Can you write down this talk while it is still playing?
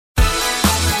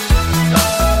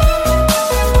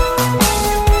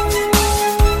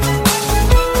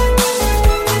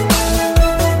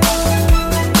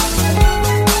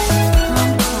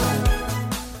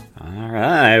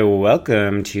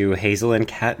Welcome to Hazel and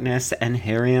Katniss and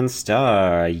Harry and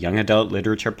Star, a young adult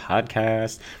literature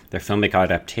podcast, their filmic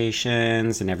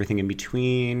adaptations and everything in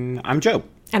between. I'm Joe.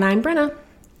 And I'm Brenna.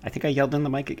 I think I yelled in the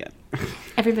mic again.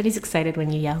 Everybody's excited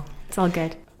when you yell. It's all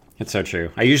good. It's so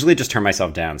true. I usually just turn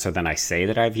myself down, so then I say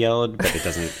that I've yelled, but it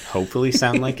doesn't hopefully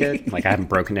sound like it. Like I haven't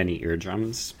broken any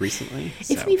eardrums recently.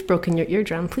 So. If we've broken your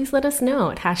eardrum, please let us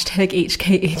know at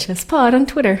 #HKHSPod on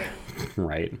Twitter.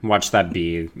 Right. Watch that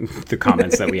be the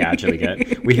comments that we actually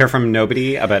get. We hear from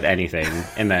nobody about anything,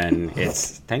 and then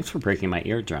it's, thanks for breaking my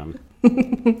eardrum.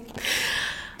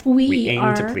 We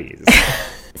aim to please.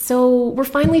 So we're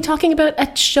finally talking about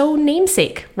a show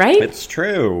namesake, right? It's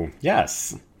true.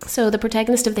 Yes. So the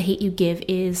protagonist of The Hate You Give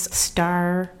is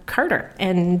Star Carter,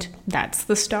 and that's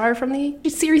the star from the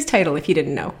series title, if you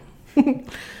didn't know.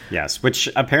 Yes, which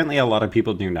apparently a lot of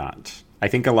people do not. I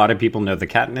think a lot of people know the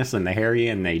Katniss and the Harry,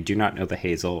 and they do not know the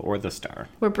Hazel or the Star.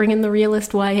 We're bringing the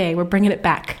realist YA. We're bringing it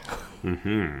back.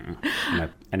 Mm-hmm.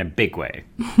 In a big way.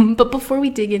 But before we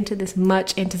dig into this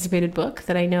much anticipated book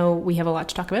that I know we have a lot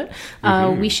to talk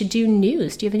about, we should do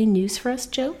news. Do you have any news for us,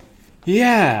 Joe?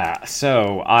 Yeah,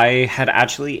 so I had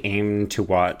actually aimed to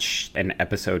watch an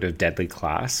episode of Deadly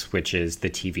Class, which is the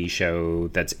TV show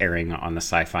that's airing on the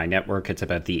Sci-Fi Network. It's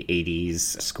about the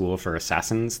 80s School for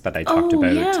Assassins that I talked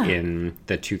about in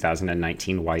the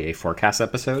 2019 YA Forecast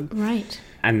episode. Right.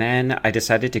 And then I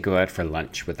decided to go out for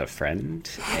lunch with a friend,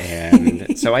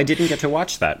 and so I didn't get to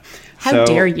watch that. How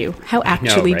dare you? How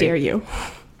actually dare you?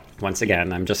 Once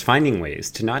again, I'm just finding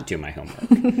ways to not do my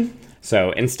homework.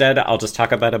 So instead, I'll just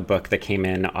talk about a book that came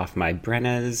in off my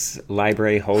Brenna's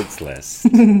Library Holds list.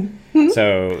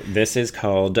 So this is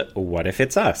called What If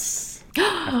It's Us?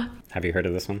 Have you heard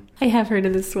of this one? I have heard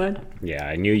of this one. Yeah,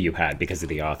 I knew you had because of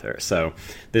the author. So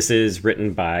this is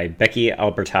written by Becky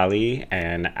Albertalli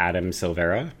and Adam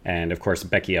Silvera. And of course,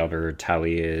 Becky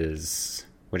Albertalli is...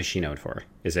 What is she known for?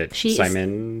 Is it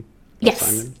Simon? Yes.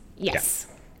 Simon? Yes. Yeah.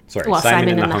 Sorry, well,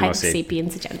 Simon and the Homo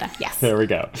Sapiens Agenda. Yes. There we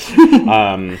go.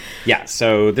 Yeah,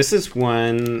 so this is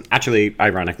one, actually,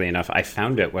 ironically enough, I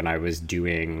found it when I was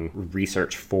doing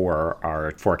research for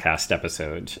our forecast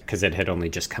episode, because it had only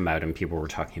just come out and people were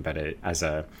talking about it as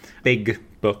a big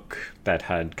book that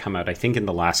had come out, I think, in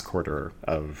the last quarter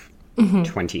of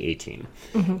 2018.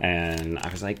 And I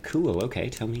was like, cool, okay,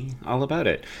 tell me all about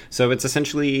it. So it's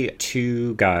essentially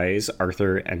two guys,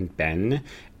 Arthur and Ben,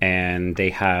 and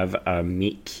they have a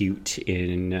meet cute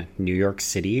in New York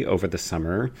City over the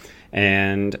summer,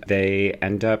 and they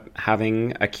end up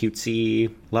having a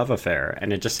cutesy love affair.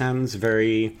 And it just sounds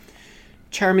very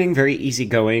charming, very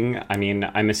easygoing. I mean,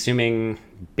 I'm assuming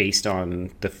based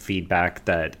on the feedback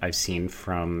that I've seen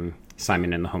from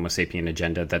Simon and the Homo Sapien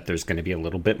Agenda that there's going to be a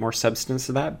little bit more substance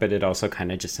to that, but it also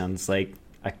kind of just sounds like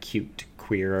a cute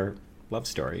queer love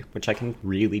story, which I can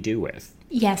really do with.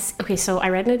 Yes. Okay, so I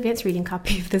read an advanced reading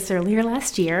copy of this earlier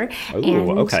last year.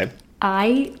 Oh, okay.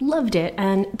 I loved it,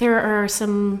 and there are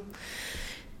some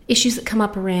issues that come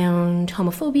up around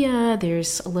homophobia.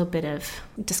 There's a little bit of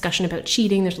discussion about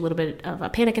cheating. There's a little bit of a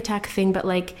panic attack thing. But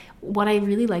like, what I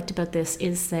really liked about this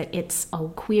is that it's a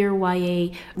queer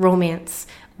YA romance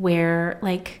where,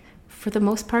 like, for the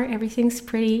most part, everything's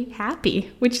pretty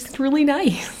happy, which is really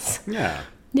nice. Yeah.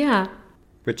 Yeah.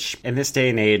 Which, in this day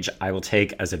and age, I will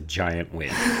take as a giant win.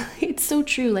 It's so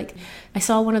true. Like, I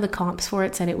saw one of the comps for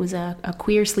it said it was a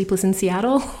queer Sleepless in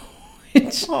Seattle.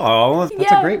 That's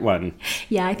a great one.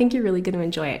 Yeah, I think you're really going to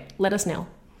enjoy it. Let us know.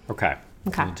 Okay.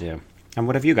 Will do. And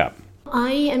what have you got?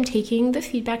 I am taking the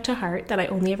feedback to heart that I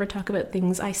only ever talk about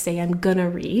things I say I'm gonna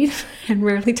read and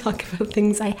rarely talk about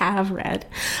things I have read.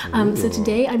 So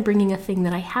today I'm bringing a thing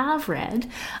that I have read.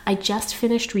 I just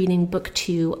finished reading book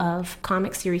 2 of a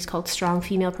comic series called Strong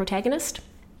Female Protagonist.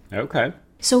 Okay.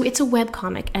 So it's a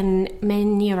webcomic, and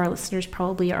many of our listeners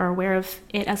probably are aware of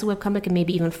it as a webcomic and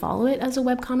maybe even follow it as a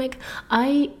webcomic.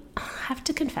 I have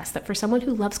to confess that for someone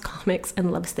who loves comics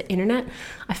and loves the internet,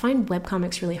 I find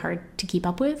webcomics really hard to keep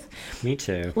up with. Me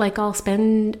too. Like, I'll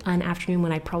spend an afternoon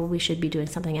when I probably should be doing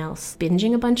something else,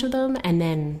 binging a bunch of them, and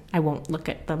then I won't look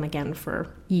at them again for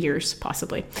years,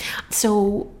 possibly.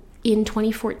 So in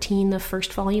 2014, the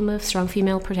first volume of Strong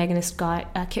Female Protagonist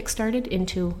got kickstarted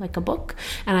into like a book,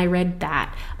 and I read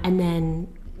that and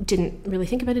then didn't really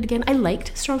think about it again. I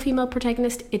liked Strong Female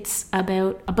Protagonist. It's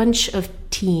about a bunch of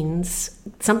teens.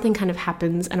 Something kind of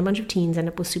happens and a bunch of teens end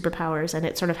up with superpowers, and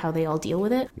it's sort of how they all deal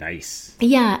with it. Nice.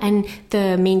 Yeah, and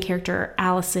the main character,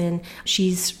 Allison,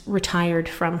 she's retired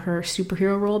from her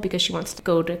superhero role because she wants to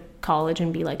go to college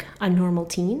and be like a normal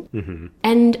teen. Mm-hmm.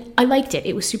 And I liked it.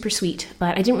 It was super sweet,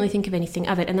 but I didn't really think of anything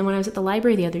of it. And then when I was at the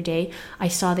library the other day, I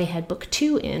saw they had book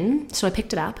 2 in, so I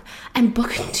picked it up. And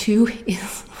book 2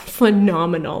 is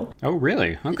phenomenal. Oh,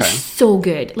 really? Okay. So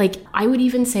good. Like, I would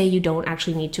even say you don't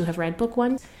actually need to have read book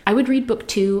 1. I would read book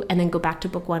 2 and then go back to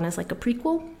book 1 as like a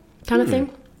prequel kind of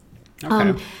thing.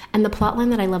 Okay. And the plot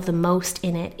line that I love the most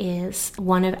in it is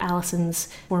one of Allison's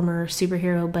former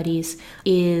superhero buddies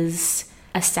is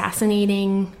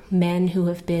assassinating men who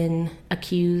have been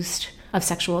accused of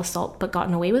sexual assault but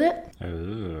gotten away with it.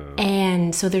 Oh.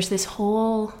 And so there's this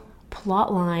whole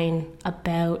plot line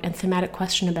about and thematic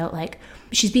question about like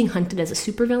she's being hunted as a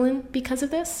supervillain because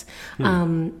of this,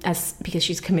 because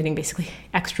she's committing basically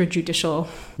extrajudicial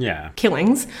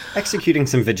killings. Executing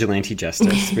some vigilante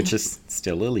justice, which is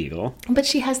still illegal. But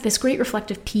she has this great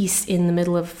reflective piece in the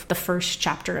middle of the first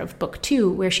chapter of book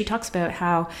 2 where she talks about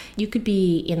how you could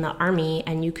be in the army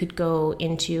and you could go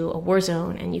into a war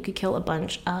zone and you could kill a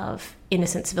bunch of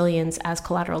innocent civilians as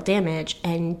collateral damage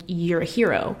and you're a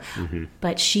hero. Mm-hmm.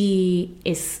 But she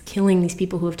is killing these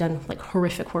people who have done like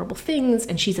horrific, horrible things,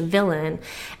 and she's a villain.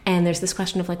 And there's this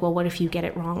question of like, well, what if you get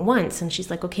it wrong once? And she's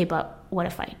like, okay, but what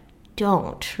if I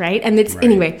don't, right? And it's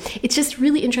anyway, it's just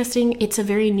really interesting. It's a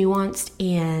very nuanced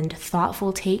and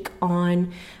thoughtful take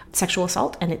on sexual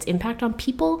assault and its impact on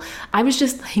people. I was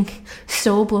just like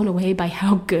so blown away by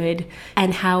how good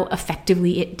and how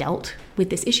effectively it dealt with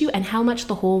this issue and how much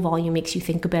the whole volume makes you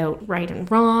think about right and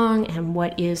wrong and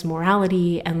what is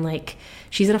morality. And like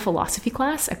she's in a philosophy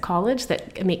class at college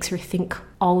that makes her think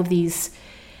all of these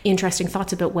interesting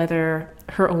thoughts about whether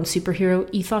her own superhero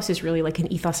ethos is really like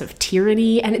an ethos of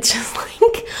tyranny. And it's just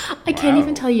like, I can't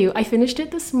even tell you. I finished it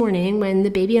this morning when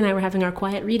the baby and I were having our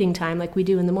quiet reading time like we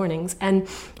do in the mornings. And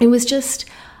it was just,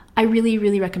 I really,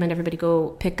 really recommend everybody go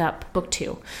pick up book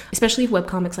 2, especially if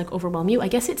webcomics like overwhelm you. I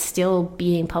guess it's still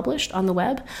being published on the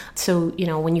web. So, you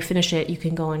know, when you finish it, you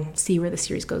can go and see where the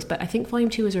series goes. But I think volume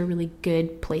 2 is a really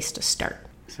good place to start.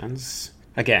 Sounds...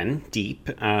 Again, deep.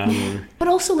 But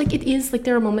also, like, it is, like,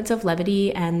 there are moments of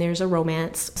levity and there's a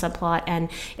romance subplot and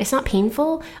it's not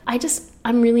painful.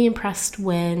 I'm really impressed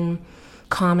when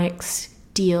comics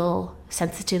deal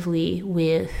sensitively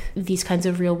with these kinds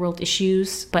of real world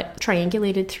issues, but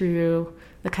triangulated through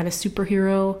the kind of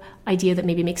superhero idea that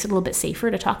maybe makes it a little bit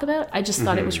safer to talk about. I just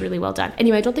thought it was really well done.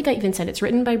 Anyway, I don't think I even said it's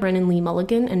written by Brennan Lee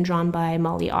Mulligan and drawn by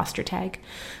Molly Ostertag.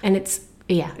 And it's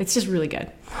just really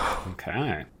good.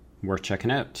 Okay. Worth checking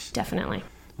out. Definitely.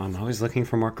 I'm always looking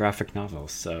for more graphic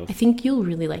novels, so... I think you'll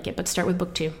really like it, but start with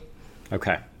book 2.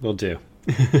 Okay, will do.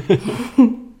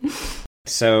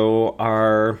 So,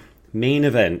 our main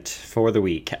event for the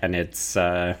week, and it's,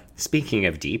 speaking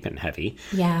of deep and heavy...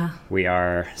 Yeah. We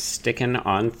are sticking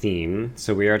on theme,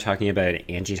 so we are talking about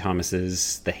Angie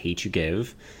Thomas's The Hate You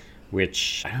Give,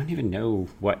 which I don't even know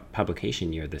what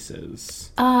publication year this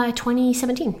is.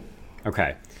 2017.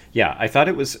 Okay. Yeah, I thought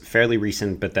it was fairly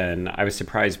recent, but then I was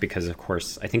surprised because, of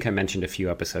course, I think I mentioned a few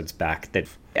episodes back that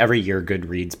every year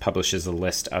Goodreads publishes a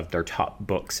list of their top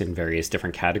books in various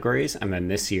different categories. And then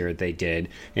this year they did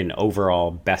an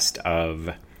overall best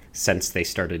of since they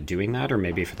started doing that, or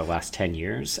maybe for the last 10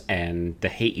 years. And The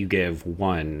Hate You Give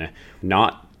won,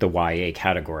 not the YA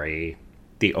category,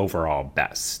 the overall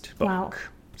best book. Wow.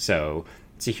 So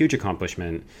it's a huge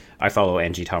accomplishment. I follow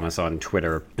Angie Thomas on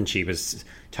Twitter, and she was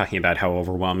talking about how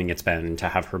overwhelming it's been to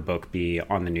have her book be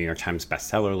on the New York Times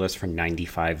bestseller list for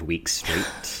 95 weeks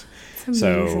straight.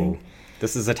 So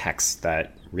this is a text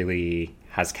that really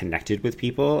has connected with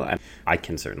people, and I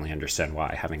can certainly understand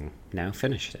why, having now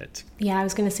finished it. Yeah, I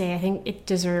was going to say, I think it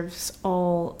deserves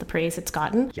all the praise it's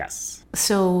gotten. Yes.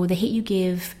 So The Hate You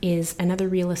Give is another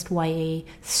realist YA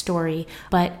story,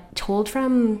 but told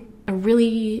from a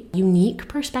really unique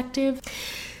perspective.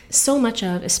 So much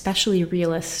of, especially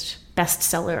realist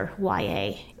bestseller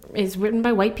YA, is written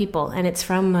by white people, and it's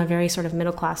from a very sort of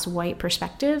middle-class white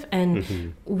perspective,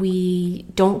 and we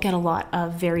don't get a lot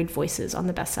of varied voices on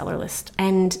the bestseller list.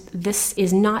 And this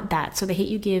is not that. So The Hate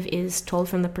You Give is told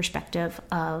from the perspective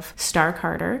of Star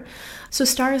Carter. So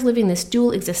Star is living this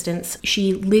dual existence.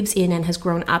 She lives in and has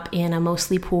grown up in a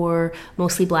mostly poor,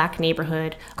 mostly black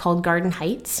neighborhood called Garden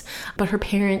Heights, but her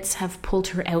parents have pulled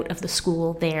her out of the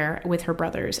school there with her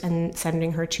brothers and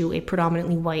sending her to a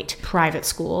predominantly white private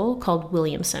school called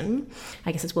Williamson. Williamson.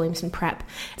 I guess it's Williamson Prep.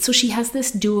 So she has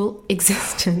this dual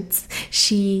existence.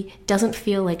 She doesn't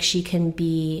feel like she can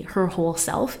be her whole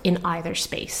self in either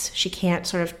space. She can't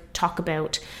sort of talk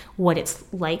about what it's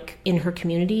like in her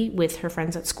community with her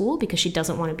friends at school because she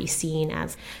doesn't want to be seen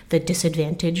as the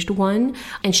disadvantaged one.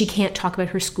 And she can't talk about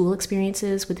her school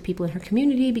experiences with the people in her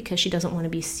community because she doesn't want to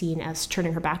be seen as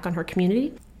turning her back on her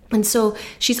community. And so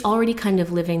she's already kind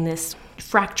of living this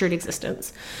fractured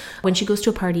existence. When she goes to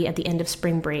a party at the end of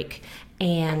spring break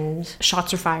and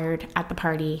shots are fired at the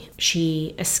party,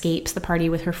 she escapes the party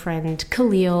with her friend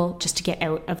Khalil just to get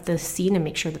out of the scene and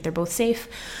make sure that they're both safe.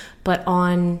 But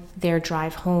on their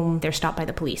drive home, they're stopped by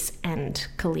the police and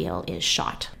Khalil is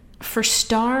shot. For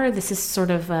Star, this is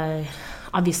sort of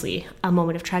obviously a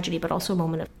moment of tragedy, but also a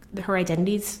moment of her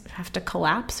identities have to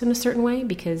collapse in a certain way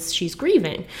because she's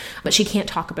grieving, but she can't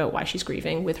talk about why she's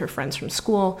grieving with her friends from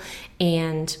school,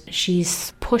 and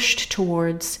she's pushed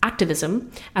towards activism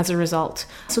as a result.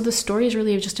 So the story is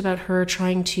really just about her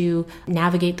trying to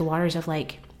navigate the waters of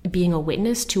like being a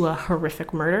witness to a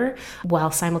horrific murder while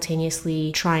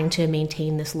simultaneously trying to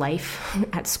maintain this life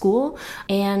at school.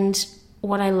 And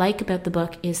what I like about the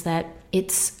book is that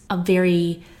it's a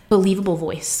very believable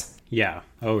voice. Yeah.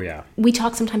 Oh, yeah. We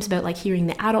talk sometimes about like hearing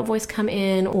the adult voice come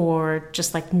in or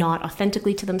just like not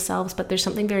authentically to themselves, but there's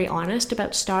something very honest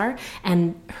about Star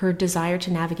and her desire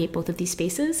to navigate both of these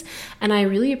spaces. And I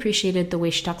really appreciated the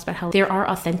way she talks about how there are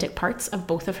authentic parts of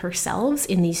both of herselves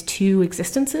in these two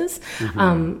existences.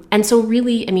 Mm-hmm. And so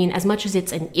really, I mean, as much as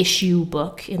it's an issue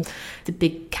book in the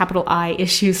big capital I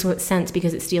issue sense,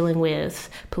 because it's dealing with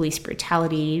police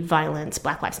brutality, violence,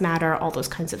 Black Lives Matter, all those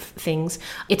kinds of things,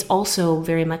 it's also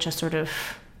very much a sort of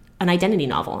an identity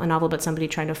novel, a novel about somebody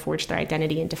trying to forge their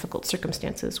identity in difficult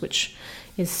circumstances, which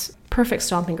is perfect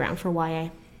stomping ground for YA.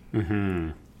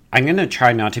 Mm-hmm. I'm going to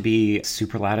try not to be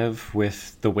superlative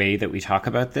with the way that we talk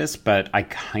about this, but I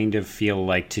kind of feel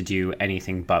like to do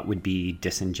anything but would be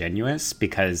disingenuous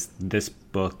because this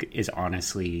book is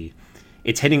honestly,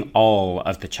 it's hitting all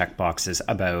of the checkboxes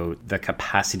about the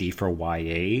capacity for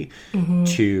YA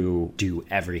to do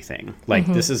everything. Like,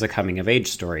 this is a coming of age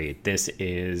story. This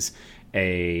is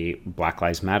a Black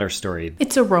Lives Matter story.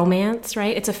 It's a romance,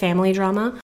 right? It's a family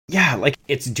drama. Yeah, like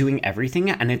it's doing everything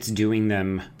and it's doing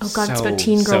them it's about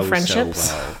teen girl friendships.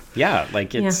 So well. Yeah,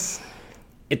 like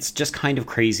it's just kind of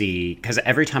crazy because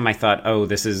every time I thought, oh,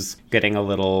 this is getting a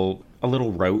little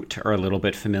rote or a little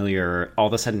bit familiar, all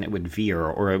of a sudden it would veer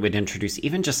or it would introduce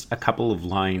even just a couple of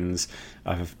lines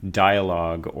of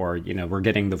dialogue or, you know, we're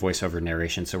getting the voiceover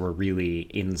narration. So we're really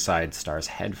inside Star's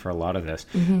head for a lot of this.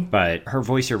 Mm-hmm. But her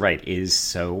voice, you're right, is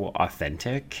so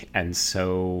authentic and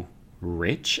so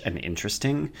rich and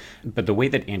interesting. But the way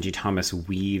that Angie Thomas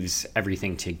weaves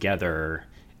everything together,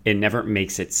 it never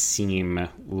makes it seem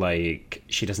like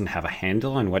she doesn't have a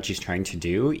handle on what she's trying to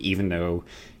do, even though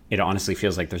it honestly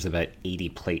feels like there's about 80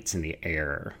 plates in the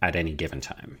air at any given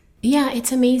time. Yeah,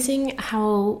 it's amazing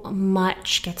how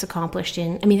much gets accomplished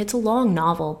I mean, it's a long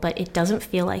novel, but it doesn't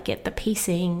feel like it. The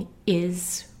pacing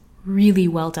is really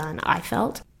well done, I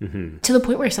felt. Mm-hmm. To the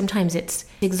point where sometimes it's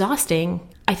exhausting,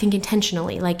 I think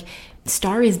intentionally. Like,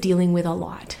 Star is dealing with a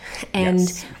lot. And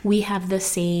we have the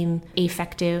same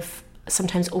affective,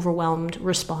 sometimes overwhelmed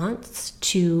response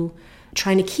to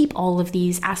trying to keep all of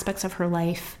these aspects of her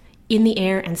life in the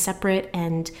air and separate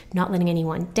and not letting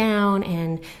anyone down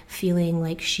and feeling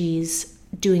like she's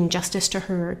doing justice to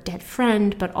her dead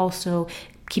friend, but also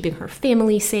keeping her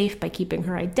family safe by keeping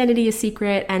her identity a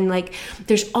secret. And like,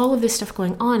 there's all of this stuff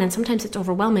going on and sometimes it's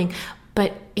overwhelming.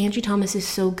 But Angie Thomas is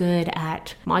so good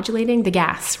at modulating the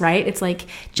gas, right? It's like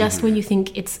just when you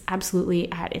think it's absolutely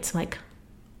at its like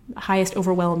highest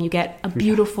overwhelm, you get a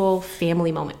beautiful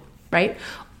family moment, right?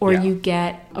 Or you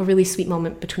get a really sweet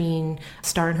moment between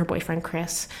Star and her boyfriend,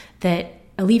 Chris, that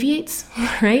alleviates,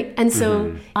 right? And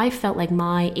so I felt like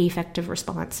my affective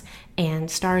response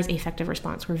and Star's affective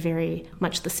response were very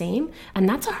much the same. And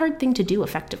that's a hard thing to do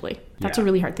effectively. That's a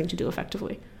really hard thing to do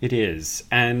effectively. It is.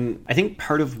 And I think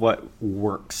part of what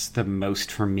works the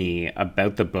most for me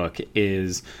about the book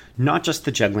is not just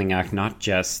the juggling act, not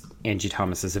just Angie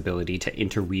Thomas's ability to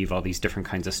interweave all these different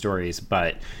kinds of stories,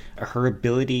 but her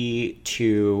ability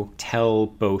to tell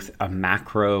both a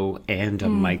macro and a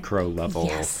micro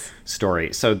level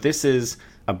story. So this is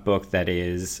a book that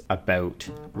is about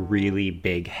really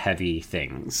big, heavy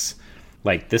things.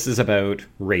 Like, this is about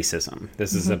racism.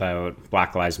 This is about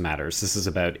Black Lives Matters. This is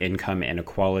about income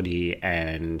inequality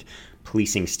and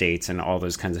policing states and all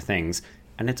those kinds of things.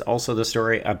 And it's also the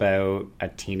story about a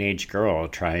teenage girl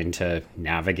trying to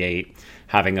navigate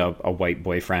having a white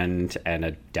boyfriend and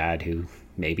a dad who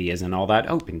maybe isn't all that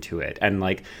open to it. And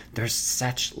like, there's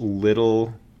such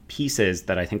little pieces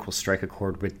that I think will strike a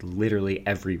chord with literally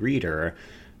every reader.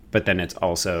 But then it's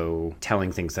also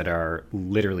telling things that are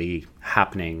literally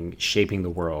happening, shaping the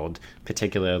world,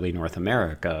 particularly North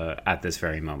America at this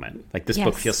very moment. Like this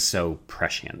book feels so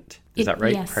prescient. Is that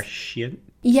right? Yes. Prescient?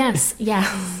 Yes, yeah.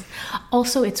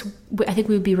 Also, I think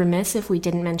we would be remiss if we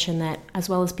didn't mention that as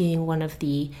well as being one of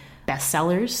the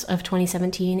bestsellers of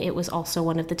 2017, it was also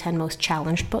one of the 10 most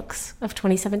challenged books of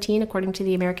 2017, according to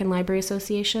the American Library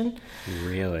Association.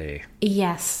 Really?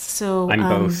 Yes. So I'm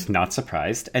both not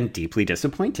surprised and deeply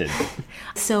disappointed.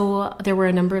 So there were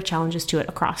a number of challenges to it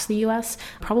across the U.S.,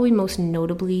 probably most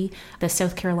notably the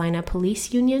South Carolina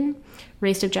Police Union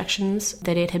raised objections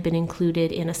that it had been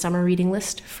included in a summer reading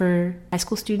list for high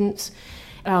school students.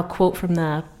 A quote from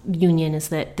the union is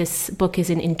that this book is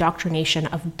an indoctrination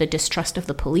of the distrust of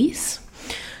the police.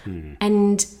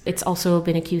 And it's also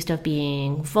been accused of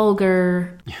being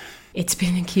vulgar. It's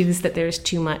been accused that there's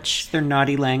too much... Their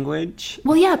naughty language?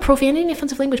 Well, yeah, profanity and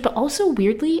offensive language, but also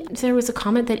weirdly, there was a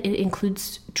comment that it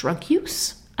includes drug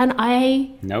use. And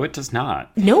No, it does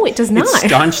not. No, it does not. It's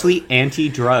staunchly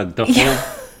anti-drug. The whole...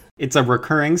 It's a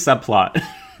recurring subplot.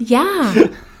 Yeah.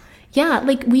 Yeah,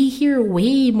 like we hear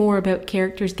way more about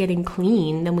characters getting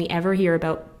clean than we ever hear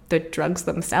about the drugs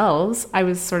themselves. I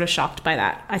was sort of shocked by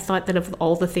that. I thought that of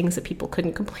all the things that people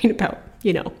couldn't complain about,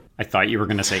 I thought you were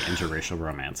going to say interracial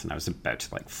romance, and I was about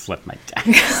to flip my deck.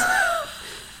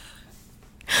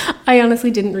 I honestly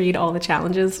didn't read all the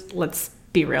challenges. Let's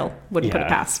be real. Wouldn't put it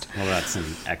past. Well, that's an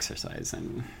exercise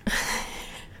in...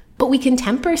 But we can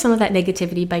temper some of that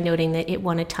negativity by noting that it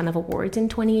won a ton of awards in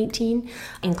 2018,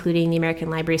 including the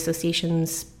American Library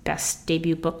Association's Best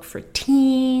Debut Book for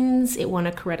Teens. It won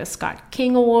a Coretta Scott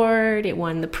King Award. It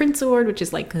won the Prince Award, which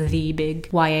is like the big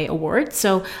YA award.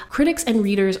 So critics and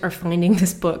readers are finding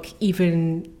this book,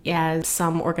 even as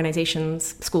some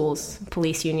organizations, schools,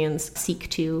 police unions seek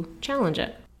to challenge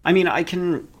it. I mean, I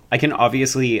can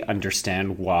obviously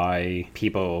understand why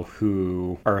people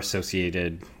who are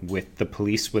associated with the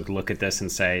police would look at this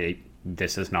and say,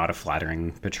 this is not a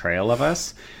flattering portrayal of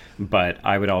us. But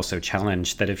I would also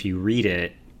challenge that if you read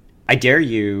it, I dare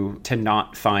you to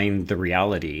not find the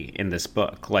reality in this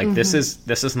book. Like, this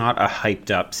is not a hyped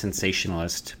up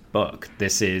sensationalist book.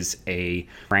 This is a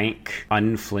frank,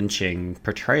 unflinching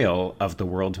portrayal of the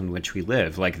world in which we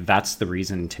live. Like, that's the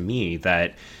reason to me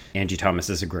that Angie Thomas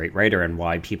is a great writer and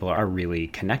why people are really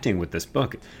connecting with this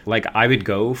book. Like, I would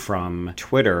go from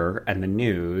Twitter and the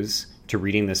news to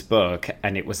reading this book,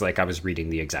 and it was like I was reading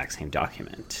the exact same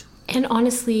document. And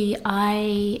honestly,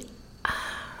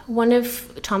 one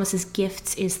of Thomas's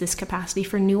gifts is this capacity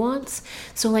for nuance.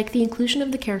 So like the inclusion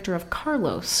of the character of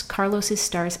Carlos. Carlos is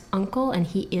Star's uncle, and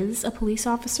he is a police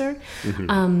officer.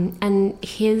 And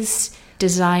his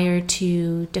desire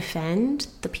to defend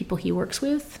the people he works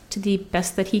with to the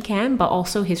best that he can, but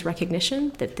also his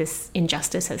recognition that this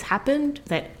injustice has happened,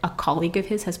 that a colleague of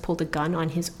his has pulled a gun on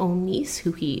his own niece,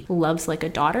 who he loves like a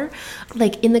daughter.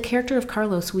 Like in the character of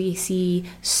Carlos, we see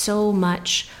so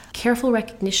much careful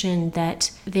recognition that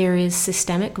there is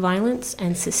systemic violence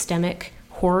and systemic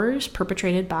horrors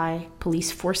perpetrated by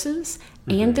police forces,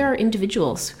 and there are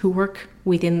individuals who work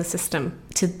within the system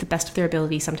to the best of their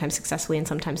ability, sometimes successfully and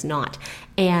sometimes not.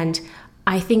 And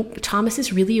I think Thomas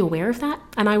is really aware of that,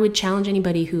 and I would challenge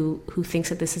anybody who thinks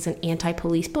that this is an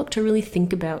anti-police book to really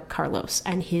think about Carlos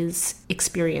and his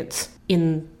experience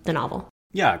in the novel.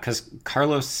 Yeah, because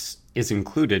Carlos is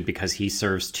included because he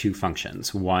serves two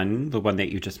functions. One, the one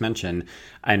that you just mentioned,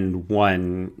 and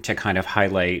one to kind of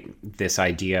highlight this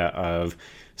idea of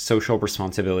social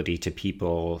responsibility to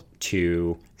people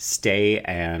to stay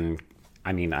and,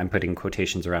 I mean, I'm putting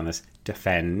quotations around this,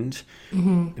 defend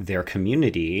their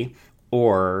community,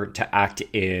 or to act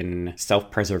in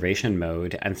self-preservation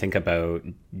mode and think about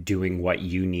doing what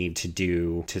you need to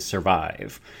do to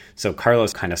survive. So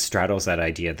Carlos kind of straddles that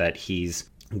idea that he's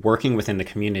working within the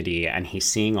community and he's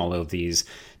seeing all of these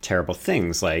terrible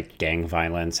things like gang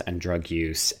violence and drug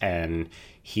use, and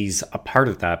he's a part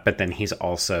of that, but then he's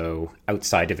also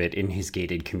outside of it in his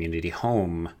gated community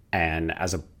home, and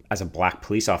as a Black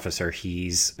police officer,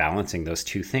 he's balancing those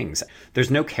two things.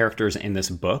 There's no characters in this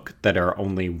book that are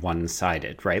only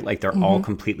one-sided, right? Like they're all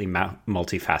completely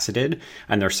multifaceted,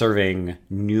 and they're serving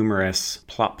numerous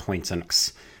plot points and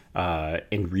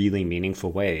in really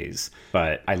meaningful ways.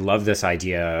 But I love this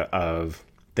idea of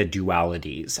the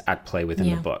dualities at play within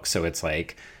the book. So it's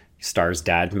like Star's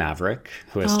dad, Maverick,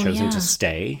 who has chosen to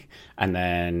stay. And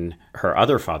then her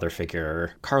other father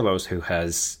figure, Carlos, who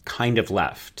has kind of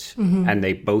left. And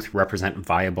they both represent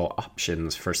viable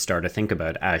options for Star to think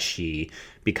about as she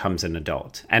becomes an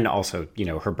adult. And also, you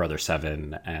know, her brother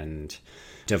Seven and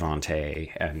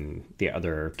Devante and the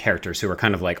other characters who are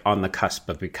kind of like on the cusp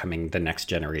of becoming the next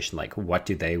generation. Like, what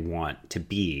do they want to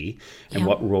be? And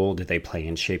what role do they play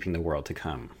in shaping the world to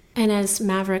come? And as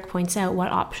Maverick points out,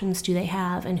 what options do they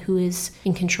have and who is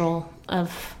in control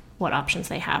of what options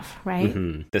they have,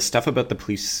 right? The stuff about the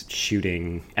police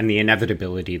shooting and the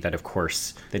inevitability that, of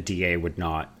course, the DA would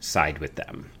not side with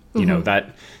them. You know,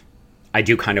 that I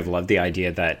do kind of love the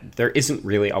idea that there isn't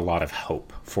really a lot of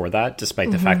hope for that,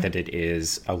 despite the fact that it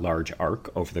is a large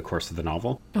arc over the course of the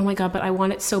novel. Oh my God, but I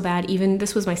want it so bad. Even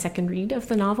this was my second read of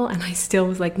the novel, and I still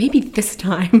was like, maybe this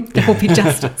time there will be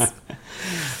justice.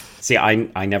 See,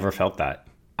 I never felt that.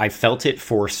 I felt it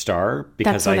for Star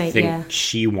because I think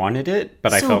she wanted it,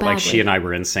 but I felt like she and I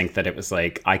were in sync that it was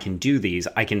like, I can do these.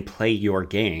 I can play your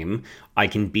game. I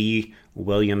can be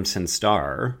Williamson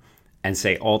Star and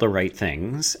say all the right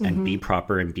things and be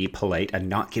proper and be polite and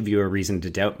not give you a reason to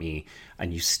doubt me.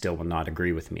 And you still will not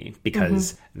agree with me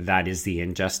because that is the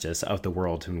injustice of the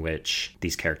world in which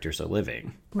these characters are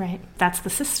living. Right. That's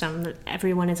the system that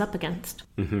everyone is up against.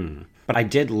 But I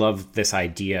did love this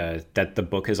idea that the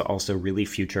book is also really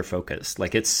future focused.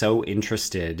 Like, it's so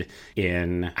interested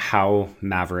in how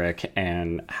Maverick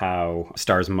and how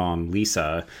Star's mom,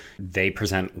 Lisa, they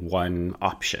present one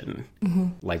option.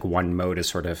 Like, one mode is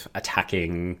sort of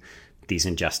attacking these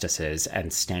injustices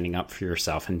and standing up for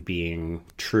yourself and being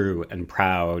true and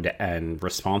proud and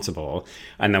responsible.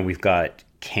 And then we've got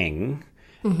King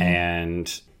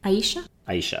and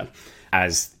Aisha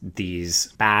as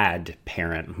these bad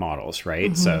parent models,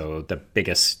 right? So the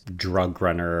biggest drug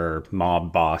runner,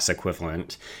 mob boss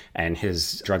equivalent, and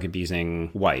his drug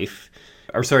abusing wife.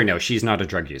 Or sorry, no, she's not a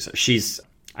drug user.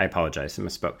 I apologize, I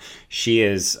misspoke. She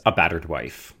is a battered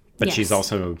wife, but she's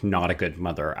also not a good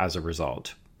mother as a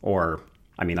result. Or,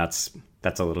 I mean, that's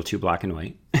a little too black and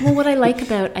white. Well, what I like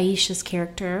about Aisha's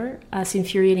character, as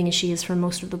infuriating as she is for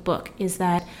most of the book, is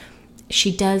that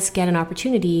she does get an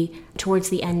opportunity towards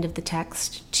the end of the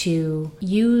text to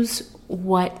use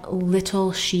what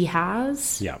little she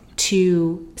has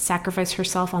to sacrifice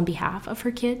herself on behalf of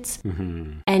her kids.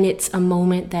 And it's a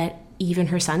moment that even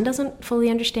her son doesn't fully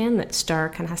understand, that Star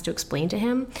kind of has to explain to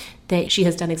him that she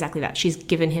has done exactly that. She's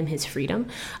given him his freedom.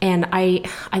 And I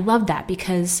love that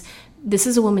because this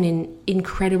is a woman in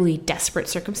incredibly desperate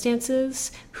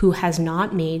circumstances who has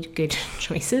not made good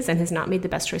choices and has not made the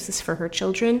best choices for her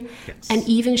children. And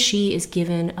even she is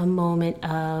given a moment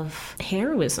of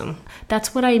heroism.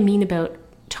 That's what I mean about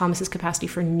Thomas's capacity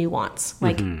for nuance.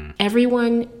 Like,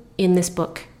 everyone in this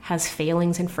book has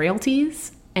failings and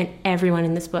frailties, and everyone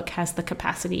in this book has the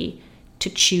capacity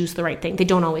to choose the right thing. They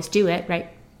don't always do it, right?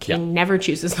 King never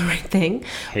chooses the right thing.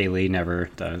 Haley never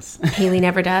does. Haley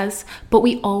never does. But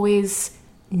we always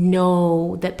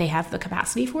know that they have the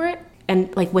capacity for it.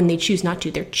 And like when they choose not to,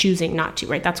 they're choosing not to,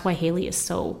 right? That's why Haley is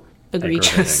so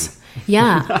egregious.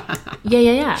 Yeah,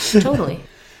 totally.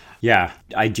 Yeah,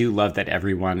 I do love that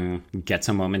everyone gets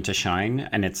a moment to shine,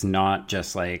 and it's not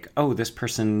just like, oh, this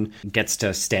person gets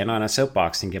to stand on a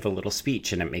soapbox and give a little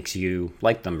speech and it makes you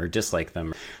like them or dislike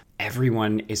them.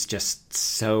 Everyone is just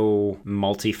so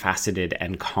multifaceted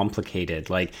and complicated.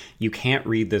 Like, you can't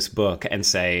read this book and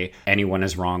say anyone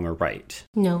is wrong or right.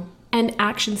 No. And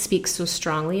action speaks so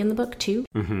strongly in the book, too.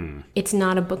 It's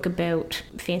not a book about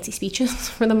fancy speeches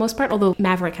for the most part, although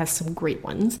Maverick has some great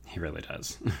ones. He really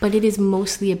does. But it is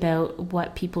mostly about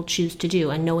what people choose to do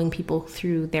and knowing people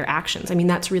through their actions. I mean,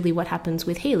 that's really what happens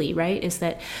with Haley, right? Is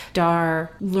that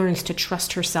Dar learns to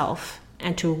trust herself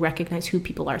and to recognize who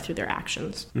people are through their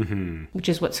actions, which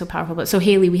is what's so powerful. But so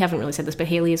Haley, we haven't really said this, but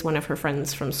Haley is one of her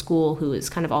friends from school who has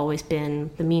kind of always been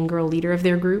the mean girl leader of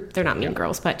their group. They're not mean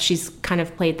girls, but she's kind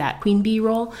of played that queen bee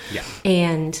role.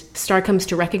 And Star comes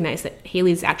to recognize that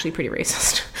Haley's actually pretty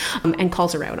racist and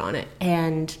calls her out on it.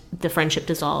 And the friendship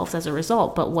dissolves as a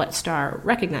result. But what Star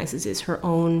recognizes is her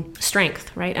own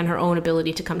strength, right? And her own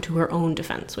ability to come to her own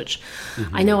defense, which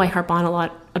I know I harp on a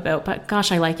lot about, but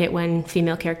gosh, I like it when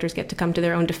female characters get to come to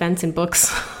their own defense in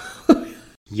books.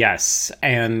 Yes,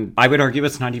 and I would argue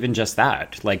it's not even just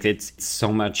that. Like, it's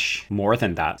so much more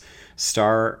than that.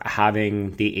 Star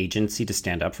having the agency to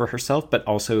stand up for herself, but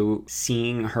also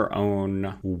seeing her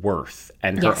own worth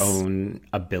and her own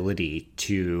ability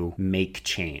to make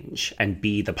change and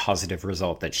be the positive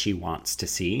result that she wants to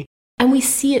see. And we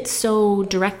see it so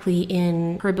directly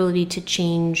in her ability to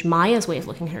change Maya's way of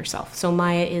looking at herself. So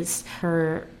Maya is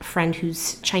her friend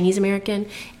who's Chinese American,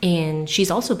 and she's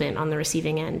also been on the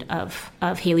receiving end of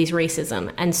Haley's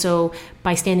racism. And so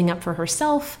by standing up for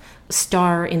herself,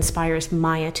 Star inspires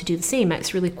Maya to do the same.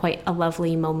 It's really quite a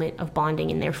lovely moment of bonding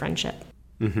in their friendship.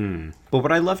 Mm-hmm. But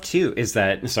what I love too is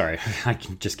that, sorry, I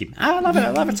can just keep, I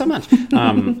love it so much.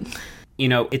 You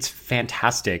know, it's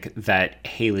fantastic that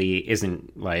Haley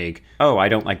isn't like, oh, I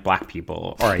don't like black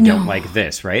people, or I don't like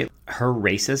this, right? Her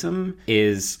racism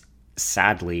is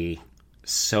sadly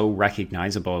so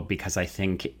recognizable because I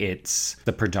think it's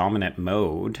the predominant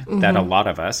mode that a lot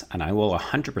of us, and I will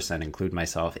 100% include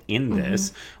myself in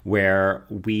this, where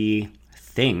we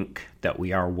think that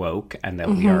we are woke and that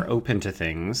we are open to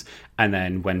things. And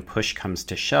then when push comes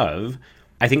to shove,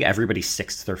 I think everybody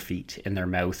sticks their feet in their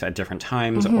mouth at different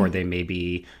times, or they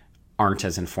maybe aren't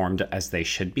as informed as they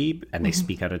should be, and they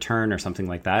speak out of turn or something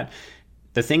like that.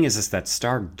 The thing is that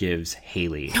Star gives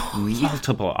Haley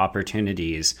multiple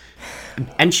opportunities.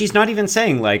 And she's not even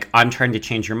saying, like, I'm trying to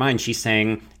change your mind. She's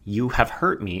saying, you have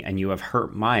hurt me and you have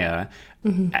hurt Maya.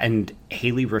 And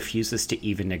Haley refuses to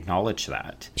even acknowledge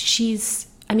that. She's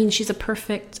a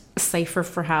perfect cipher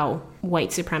for how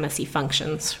white supremacy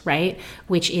functions, right?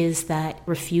 Which is that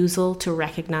refusal to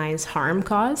recognize harm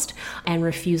caused and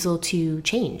refusal to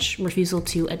change, refusal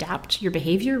to adapt your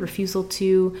behavior, refusal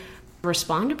to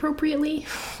respond appropriately,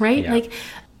 right? Yeah. Like,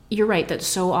 you're right that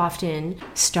so often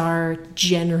Star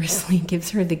generously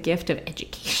gives her the gift of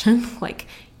education. Like,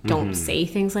 don't say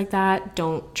things like that.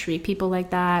 Don't treat people like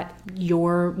that.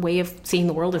 Your way of seeing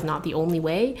the world is not the only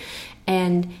way.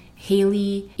 And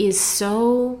Haley is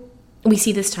so, we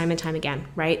see this time and time again,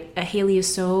 right? Haley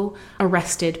is so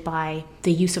arrested by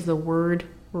the use of the word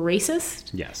racist.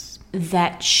 Yes.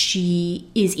 That she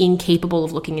is incapable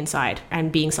of looking inside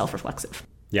and being self-reflexive.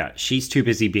 Yeah, she's too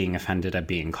busy being offended at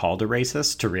being called a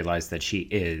racist to realize that she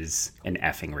is an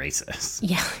effing racist.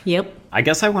 Yeah, yep. I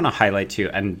guess I want to highlight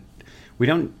too, and we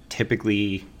don't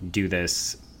typically do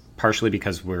this partially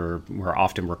because we're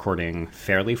often recording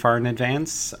fairly far in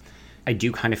advance. I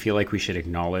do kind of feel like we should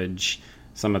acknowledge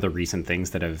some of the recent things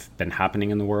that have been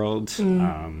happening in the world.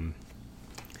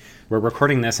 We're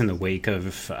recording this in the wake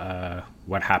of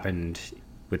what happened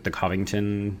with the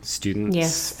Covington students.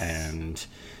 Yes. And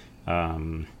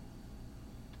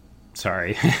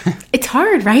sorry. It's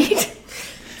hard, right?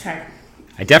 It's hard.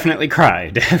 I definitely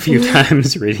cried a few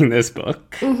times reading this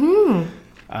book. I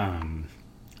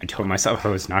told myself I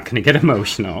was not going to get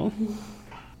emotional.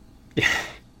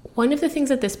 One of the things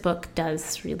that this book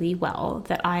does really well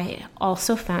that I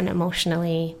also found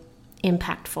emotionally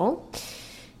impactful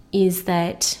is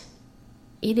that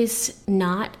it is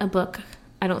not a book,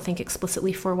 I don't think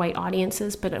explicitly for white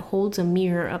audiences, but it holds a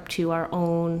mirror up to our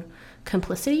own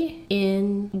complicity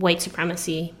in white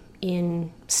supremacy,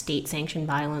 in state-sanctioned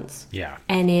violence. Yeah.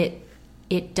 And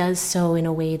it does so in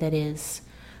a way that is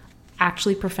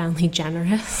actually profoundly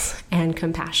generous and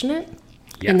compassionate,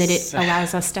 in that it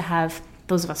allows us to have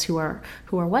those of us who are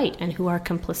white and who are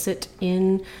complicit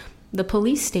in the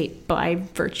police state by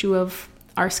virtue of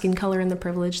our skin color and the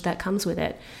privilege that comes with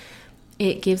it.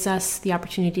 It gives us the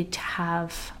opportunity to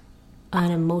have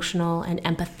an emotional and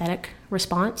empathetic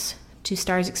response to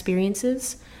Star's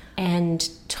experiences. And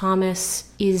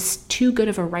Thomas is too good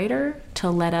of a writer to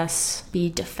let us be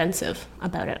defensive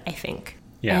about it, I think.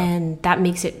 Yeah. And that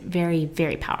makes it very,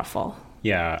 very powerful.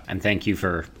 Yeah, and thank you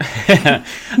for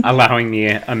allowing me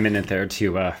a minute there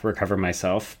to recover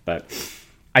myself. But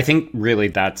I think really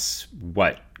that's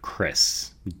what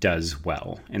Chris does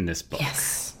well in this book.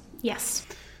 Yes, yes.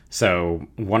 So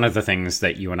one of the things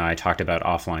that you and I talked about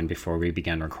offline before we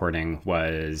began recording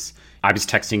was I was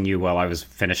texting you while I was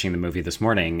finishing the movie this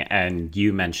morning, and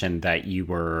you mentioned that you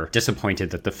were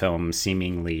disappointed that the film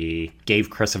seemingly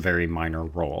gave Chris a very minor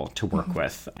role to work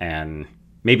with. And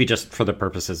maybe just for the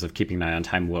purposes of keeping an eye on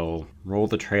time, we'll roll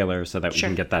the trailer so that we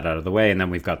can get that out of the way, and then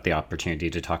we've got the opportunity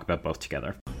to talk about both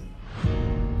together.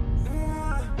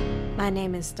 My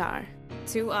name is Star.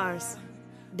 2 R's.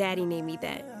 Daddy named me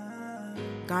that.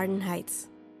 Garden Heights.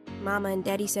 Mama and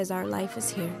Daddy says our life is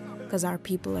here because our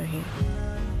people are here.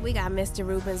 We got Mr.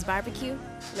 Rubin's barbecue,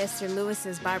 Mr.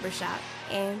 Lewis's barbershop,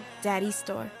 and Daddy's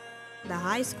store. The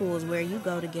high school is where you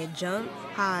go to get jumped,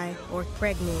 high, or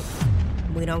pregnant.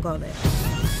 We don't go there.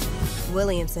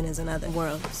 Williamson is another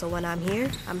world, so when I'm here,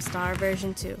 I'm Star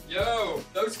version 2. Yo,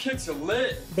 those kids are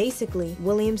lit. Basically,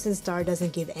 Williamson Star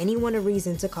doesn't give anyone a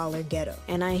reason to call her ghetto.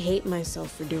 And I hate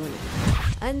myself for doing it.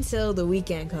 Until the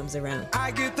weekend comes around.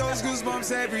 I get those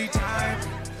goosebumps every time.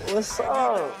 What's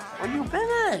up? Where you been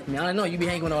at? Man, I know you be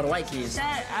hanging with all the white kids.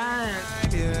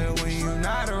 Yeah, when you're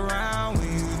not around.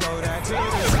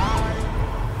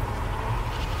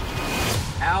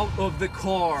 Out of the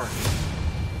car.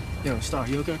 Yo, Star,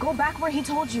 you okay? Go back where he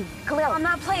told you. Khalil, I'm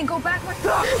not playing. Go back where...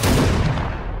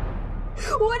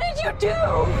 What did you do?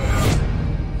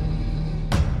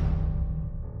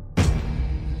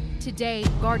 Today,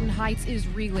 Garden Heights is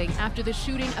reeling after the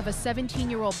shooting of a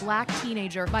 17-year-old black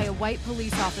teenager by a white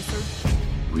police officer.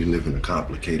 We live in a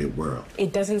complicated world.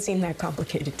 It doesn't seem that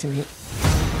complicated to me.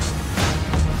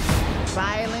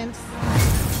 Violence,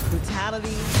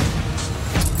 brutality.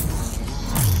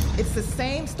 It's the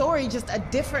same story, just a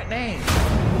different name.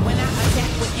 When I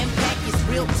attack with impact, it's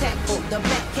real tactful. The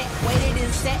black cat waited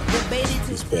and sat,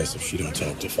 debated. It's best if she don't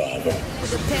talk to 5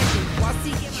 With a passion, while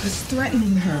seeking. He was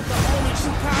threatening her. The only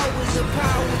true power is the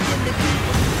power within the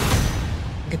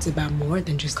people. It's about more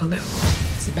than just Khalil.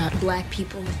 It's about black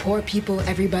people, poor people,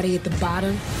 everybody at the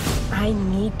bottom. I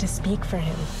need to speak for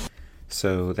him.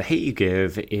 So The Hate U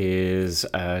Give is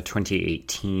a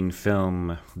 2018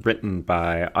 film written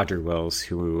by Audrey Wells,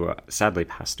 who sadly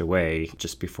passed away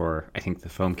just before I think the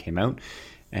film came out.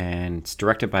 And it's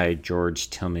directed by George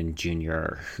Tillman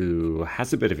Jr., who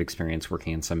has a bit of experience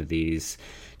working in some of these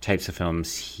types of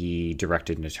films. He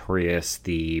directed Notorious,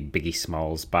 the Biggie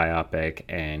Smalls biopic,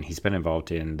 and he's been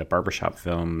involved in the Barbershop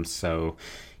films, so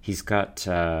he's got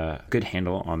a good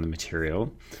handle on the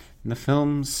material. And the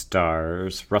film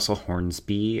stars Russell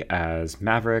Hornsby as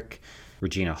Maverick,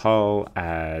 Regina Hall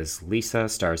as Lisa,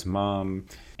 Star's mom,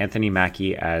 Anthony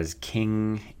Mackie as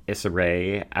King, Issa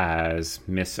Rae as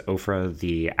Miss Ofra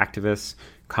the activist,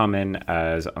 Common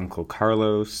as Uncle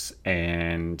Carlos,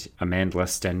 and Amanda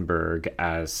Stenberg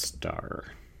as Star.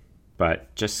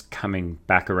 But just coming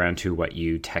back around to what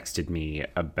you texted me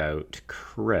about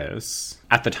Chris,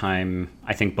 at the time,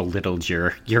 I think belittled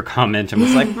your comment and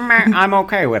was like, I'm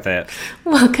okay with it.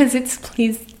 Well, because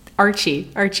he's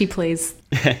Archie. Archie plays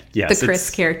yes, the Chris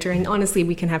character, and honestly,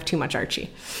 we can have too much Archie.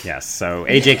 Yes, so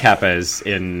AJ Kappa is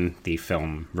in the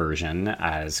film version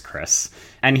as Chris,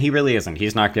 and he really isn't.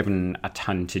 He's not given a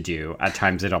ton to do. At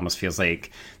times, it almost feels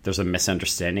like there's a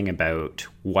misunderstanding about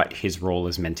what his role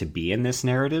is meant to be in this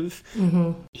narrative.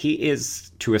 Mm-hmm. He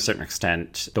is, to a certain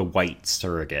extent, the white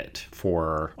surrogate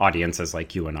for audiences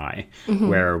like you and I,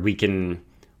 where we can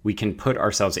put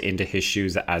ourselves into his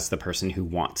shoes as the person who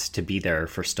wants to be there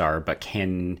for Star, but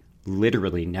can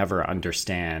literally never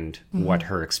understand what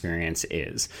her experience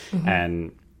is.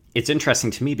 And it's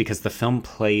interesting to me because the film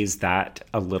plays that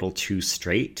a little too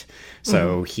straight.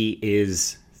 So he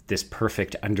is this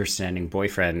perfect understanding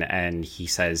boyfriend, and he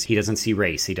says he doesn't see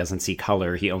race, he doesn't see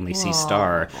color, he only sees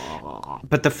Star.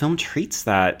 But the film treats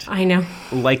that I know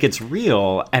like it's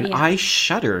real, and I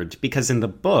shuddered because in the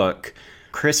book,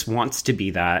 Chris wants to be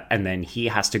that, and then he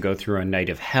has to go through a night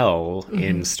of hell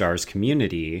in Star's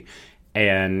community.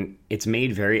 And it's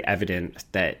made very evident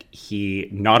that he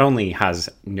not only has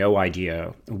no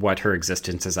idea what her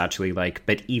existence is actually like,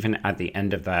 but even at the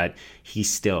end of that, he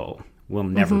still will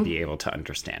never be able to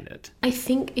understand it. I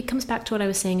think it comes back to what I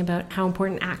was saying about how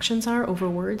important actions are over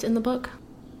words in the book.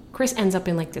 Chris ends up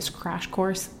in like this crash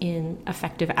course in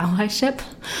effective allyship.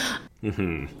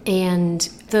 And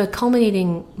the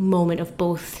culminating moment of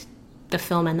both the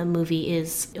film and the movie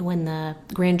is when the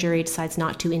grand jury decides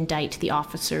not to indict the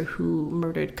officer who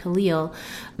murdered Khalil.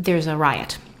 There's a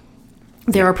riot.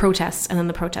 There are protests, and then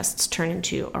the protests turn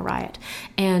into a riot.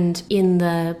 And in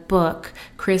the book,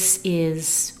 Chris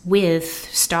is with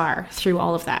Star through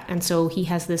all of that. And so he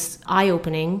has this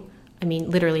eye-opening, I mean,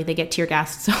 literally, they get tear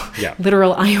gassed, so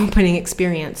literal eye-opening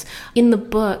experience. In the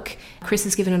book, Chris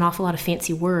is given an awful lot of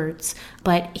fancy words,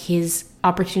 but his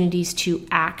opportunities to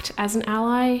act as an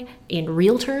ally in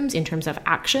real terms, in terms of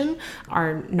action,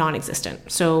 are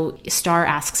non-existent. So Star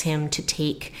asks him to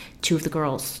take 2 of the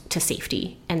girls to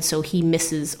safety, and so he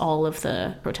misses all of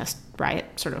the protest riot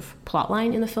sort of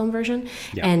plotline in the film version.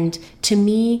 And to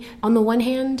me, on the one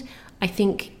hand, I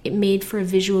think it made for a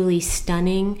visually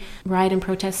stunning riot and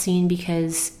protest scene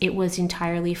because it was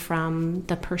entirely from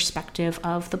the perspective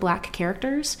of the black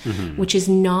characters, which is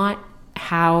not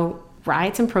how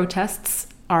riots and protests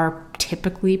are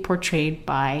typically portrayed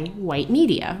by white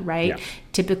media, right?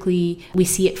 Typically, we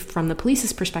see it from the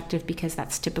police's perspective because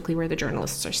that's typically where the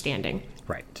journalists are standing.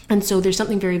 Right. And so there's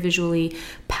something very visually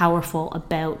powerful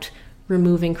about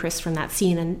removing Chris from that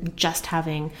scene and just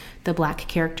having the black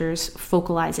characters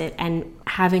focalize it and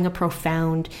having a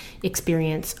profound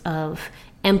experience of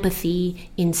empathy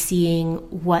in seeing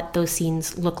what those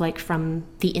scenes look like from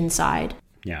the inside.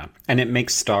 Yeah. And it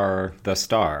makes Star the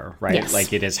star, right? Yes.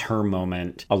 Like it is her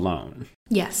moment alone.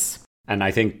 Yes. And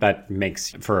I think that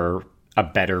makes for a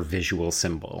better visual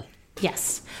symbol.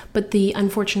 Yes. But the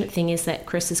unfortunate thing is that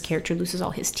Chris's character loses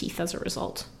all his teeth as a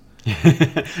result.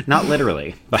 Not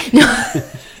literally, but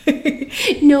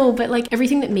No, but like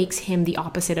everything that makes him the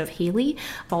opposite of Haley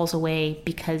falls away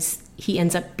because he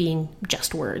ends up being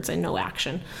just words and no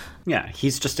action. Yeah,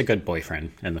 he's just a good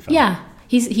boyfriend in the film. Yeah,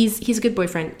 he's a good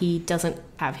boyfriend. He doesn't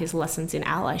have his lessons in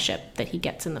allyship that he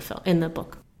gets in the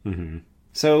book. Mm-hmm.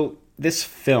 So this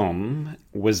film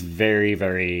was very,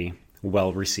 very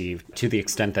well received, to the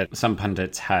extent that some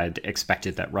pundits had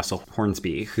expected that Russell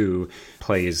Hornsby, who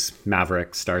plays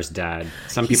Maverick, Star's dad,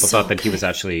 some people thought that he was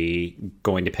actually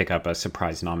going to pick up a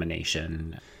surprise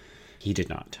nomination. He did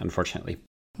not, unfortunately.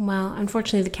 Well,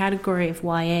 unfortunately, the category of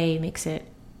YA makes it,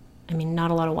 I mean, not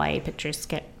a lot of YA pictures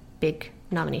get big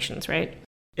nominations, right?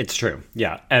 It's true,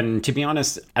 yeah. And to be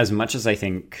honest, as much as I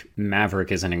think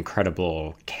Maverick is an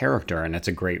incredible character and it's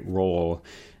a great role,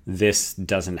 this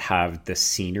doesn't have the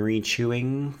scenery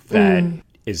chewing that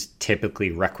is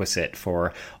typically requisite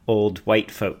for old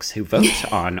white folks who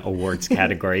vote on awards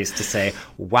categories to say,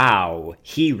 wow,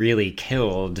 he really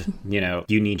killed,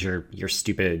 you need your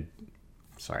stupid,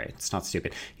 sorry, it's not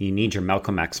stupid. You need your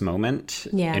Malcolm X moment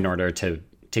in order to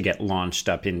get launched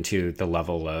up into the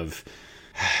level of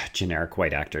generic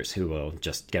white actors who will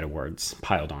just get awards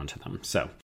piled onto them. So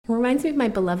it reminds me of my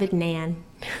beloved Nan,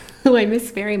 who I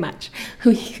miss very much, who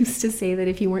used to say that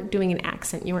if you weren't doing an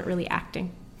accent, you weren't really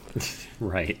acting.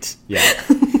 Right, yeah.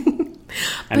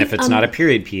 And if it's not a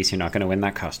period piece, you're not going to win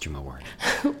that costume award.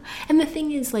 And the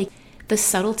thing is, like, the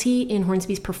subtlety in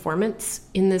Hornsby's performance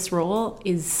in this role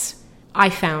is, I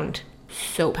found,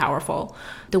 so powerful.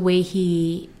 The way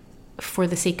he, for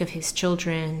the sake of his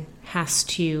children, has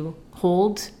to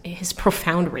hold his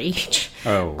profound rage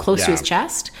close to his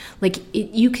chest. Like,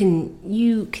 you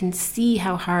can see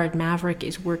how hard Maverick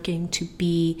is working to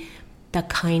be the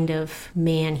kind of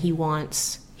man he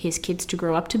wants his kids to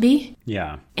grow up to be.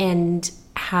 Yeah. And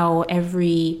how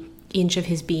every inch of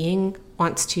his being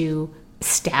wants to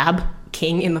stab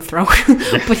King in the throat,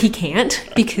 but he can't,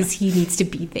 because he needs to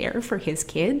be there for his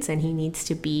kids, and he needs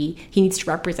to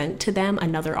represent to them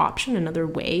another option, another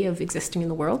way of existing in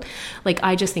the world. Like,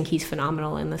 I just think he's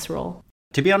phenomenal in this role.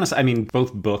 To be honest, I mean,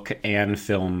 both book and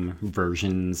film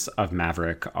versions of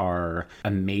Maverick are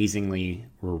amazingly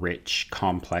rich,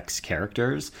 complex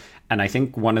characters. And I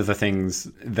think one of the things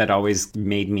that always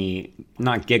made me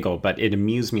not giggle, but it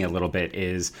amused me a little bit,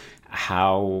 is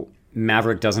how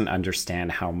Maverick doesn't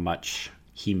understand how much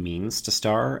he means to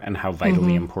Star and how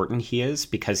vitally important he is,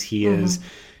 because he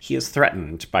is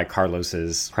threatened by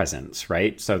Carlos's presence,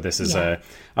 right? So this is a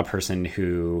person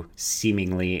who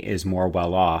seemingly is more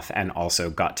well off and also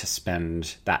got to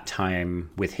spend that time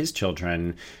with his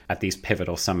children at these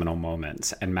pivotal seminal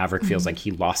moments. And Maverick feels like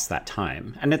he lost that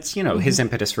time. And it's, his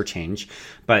impetus for change,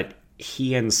 but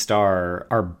he and Star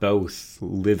are both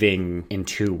living in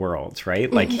two worlds,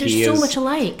 right? Like, they're so much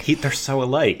alike. They're so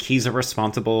alike. He's a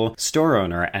responsible store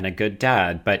owner and a good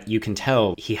dad, but you can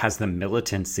tell he has the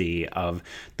militancy of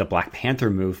the Black Panther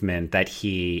movement, that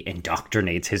he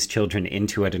indoctrinates his children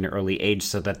into at an early age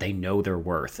so that they know their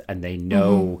worth and they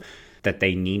know that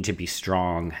they need to be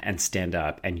strong and stand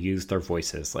up and use their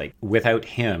voices. Like, without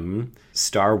him,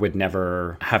 Star would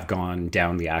never have gone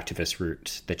down the activist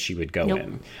route that she would go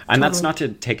in. And that's not to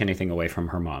take anything away from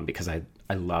her mom, because I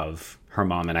love her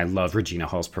mom and I love Regina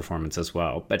Hall's performance as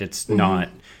well. But it's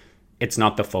not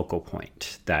the focal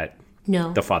point that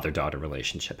the father-daughter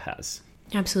relationship has.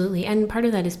 Absolutely. And part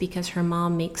of that is because her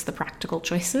mom makes the practical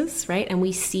choices, right? And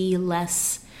we see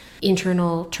less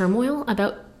internal turmoil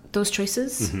about those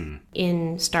choices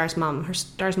in Star's mom.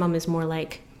 Star's mom is more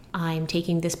like, I'm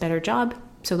taking this better job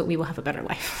so that we will have a better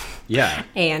life. Yeah.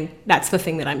 And that's the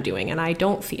thing that I'm doing. And I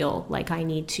don't feel like I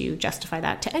need to justify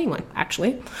that to anyone,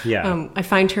 actually. Yeah. I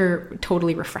find her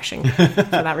totally refreshing for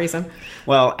that reason.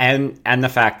 Well, and the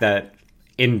fact that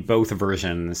in both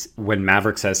versions, when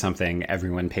Maverick says something,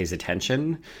 everyone pays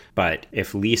attention. But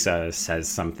if Lisa says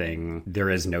something, there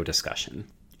is no discussion.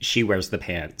 She wears the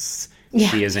pants. Yeah.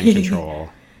 She is in control.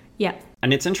 Yeah.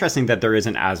 And it's interesting that there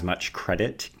isn't as much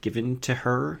credit given to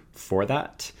her for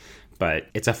that. But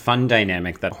it's a fun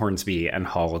dynamic that Hornsby and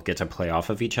Hall get to play off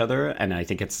of each other. And I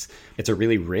think it's a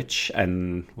really rich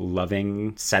and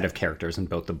loving set of characters in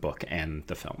both the book and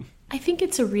the film. I think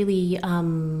it's a really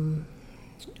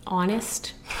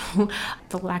honest,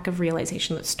 the lack of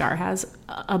realization that Star has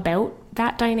about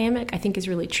that dynamic, I think is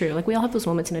really true. Like, we all have those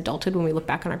moments in adulthood when we look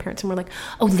back on our parents and we're like,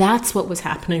 oh, that's what was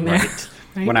happening there.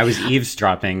 Right. When I was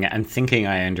eavesdropping and thinking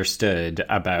I understood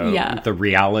about the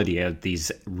reality of these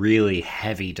really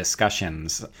heavy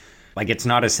discussions, Like, it's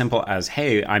not as simple as,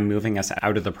 hey, I'm moving us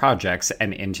out of the projects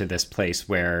and into this place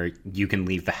where you can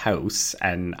leave the house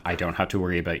and I don't have to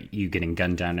worry about you getting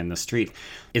gunned down in the street.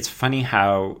 It's funny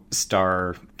how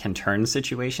Star can turn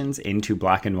situations into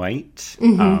black and white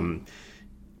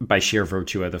by sheer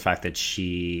virtue of the fact that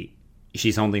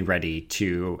she's only ready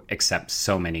to accept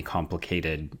so many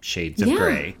complicated shades of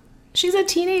gray. She's a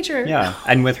teenager. Yeah.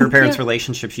 And with her parents'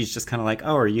 relationship, she's just kind of like,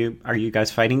 oh, are you guys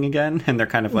fighting again? And they're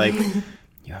kind of like,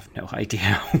 you have no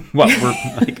idea what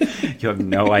you have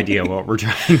no idea what we're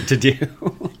trying to do.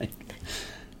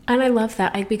 And I love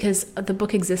that because the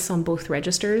book exists on both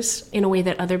registers in a way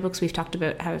that other books we've talked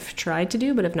about have tried to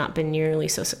do, but have not been nearly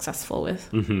so successful with.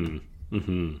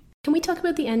 Can we talk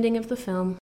about the ending of the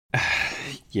film?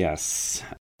 Yes.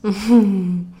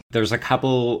 There's a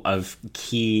couple of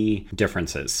key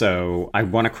differences. So I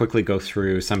want to quickly go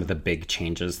through some of the big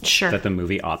changes that the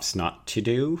movie opts not to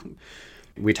do.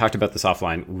 We talked about this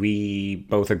offline. We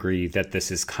both agree that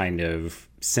this is kind of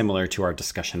similar to our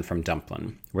discussion from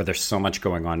Dumplin', where there's so much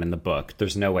going on in the book.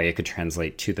 There's no way it could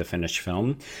translate to the finished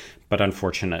film. But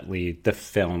unfortunately, the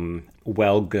film,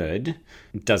 well good,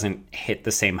 doesn't hit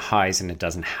the same highs and it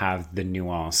doesn't have the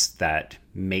nuance that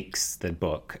makes the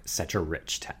book such a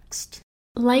rich text.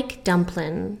 Like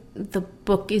Dumplin', the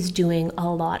book is doing a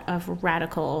lot of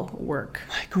radical work,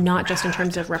 not just in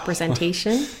terms of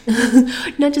representation,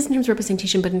 not just in terms of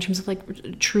representation, but in terms of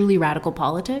like truly radical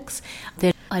politics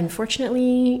that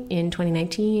unfortunately in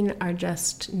 2019 are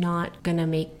just not going to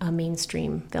make a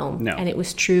mainstream film. No. And it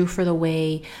was true for the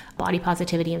way body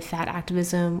positivity and fat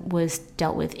activism was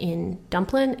dealt with in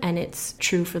Dumplin', and it's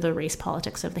true for the race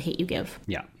politics of The Hate U Give.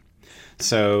 Yeah.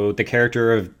 So the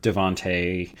character of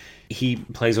Devante, he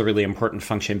plays a really important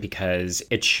function because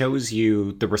it shows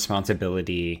you the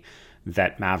responsibility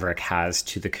that Maverick has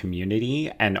to the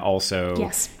community, and also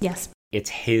yes, it's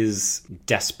his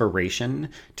desperation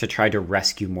to try to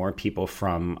rescue more people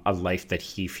from a life that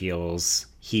he feels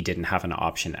he didn't have an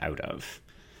option out of.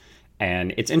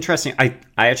 And it's interesting. I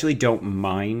actually don't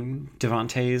mind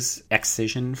Devante's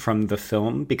excision from the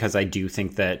film because I do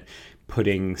think that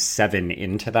putting Seven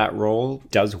into that role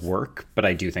does work, but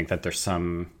I do think that there's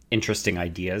some interesting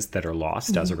ideas that are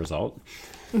lost as a result.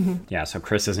 Yeah, so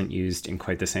Chris isn't used in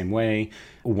quite the same way.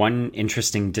 One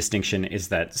interesting distinction is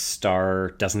that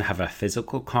Star doesn't have a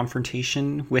physical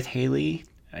confrontation with Haley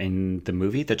in the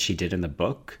movie that she did in the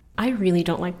book. I really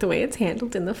don't like the way it's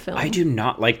handled in the film. I do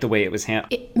not like the way it was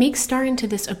handled. It makes Star into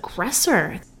this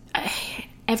aggressor.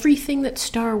 Everything that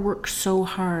Star works so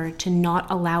hard to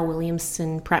not allow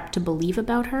Williamson Prep to believe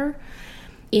about her,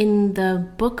 in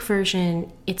the book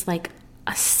version, it's like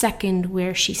a second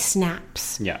where she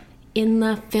snaps. Yeah. In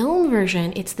the film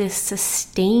version, it's this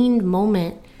sustained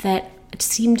moment that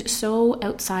seemed so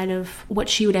outside of what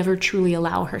she would ever truly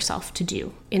allow herself to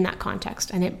do in that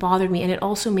context. And it bothered me. And it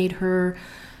also made her...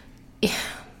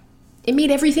 It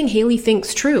made everything Haley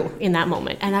thinks true in that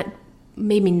moment. And that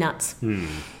made me nuts.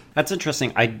 That's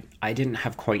interesting. I didn't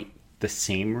have quite the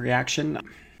same reaction.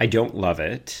 I don't love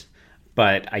it,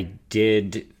 but I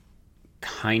did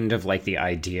kind of like the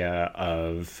idea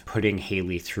of putting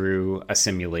Haley through a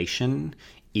simulation,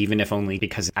 even if only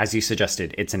because, as you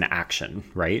suggested, it's an action,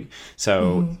 right?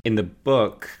 So in the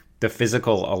book, the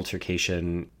physical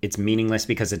altercation, it's meaningless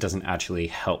because it doesn't actually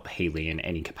help Haley in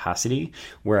any capacity.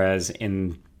 Whereas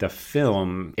in the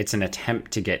film, it's an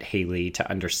attempt to get Haley to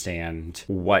understand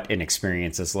what an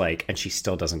experience is like, and she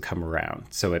still doesn't come around.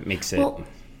 So it makes it... Well,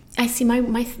 I see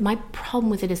my problem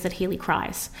with it is that Haley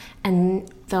cries. And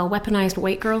the weaponized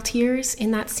white girl tears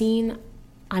in that scene,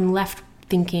 I'm left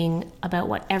thinking about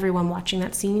what everyone watching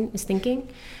that scene is thinking.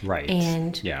 Right.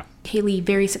 And yeah. Haley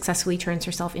very successfully turns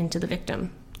herself into the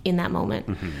victim in that moment.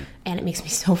 And it makes me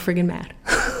so friggin' mad.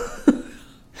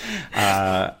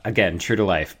 Again, true to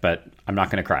life, but I'm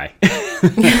not going to cry.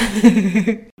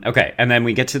 Okay, and then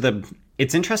we get to the...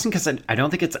 It's interesting because I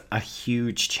don't think it's a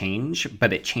huge change,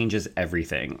 but it changes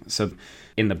everything. So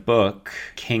in the book,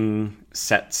 King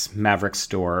sets Maverick's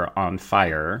store on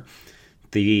fire.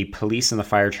 The police and the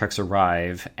fire trucks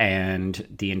arrive, and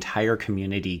the entire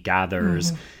community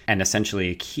gathers and essentially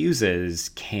accuses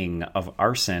King of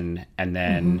arson, and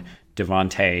then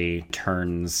Devante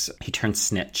turns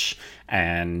snitch,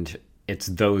 and it's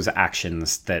those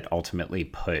actions that ultimately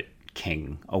put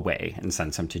King away and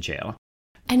sends him to jail.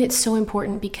 And it's so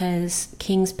important because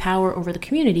King's power over the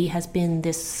community has been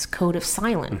this code of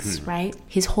silence, right?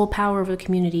 His whole power over the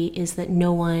community is that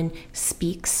no one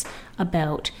speaks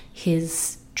about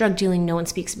his drug dealing, no one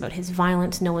speaks about his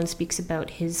violence, no one speaks about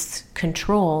his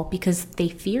control because they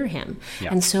fear him. Yeah.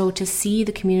 And so to see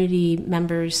the community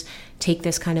members take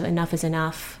this kind of enough is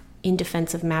enough in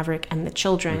defense of Maverick and the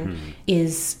children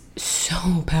is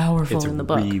so powerful in the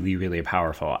book. It's really, really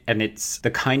powerful. And it's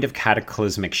the kind of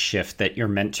cataclysmic shift that you're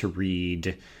meant to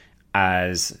read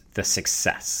as the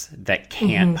success that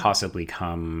can't possibly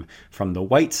come from the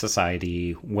white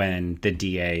society when the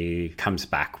DA comes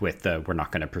back with the we're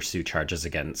not going to pursue charges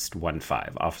against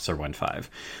Officer 1-5.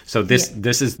 So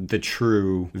this is the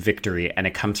true victory, and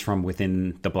it comes from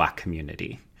within the Black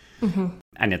community.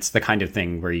 And it's the kind of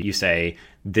thing where you say,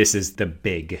 this is the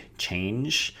big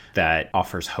change that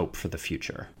offers hope for the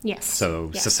future. Yes.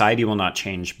 So society will not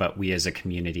change, but we as a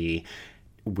community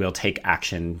will take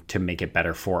action to make it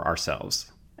better for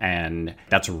ourselves. And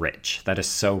that's rich. That is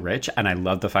so rich. And I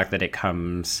love the fact that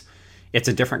it's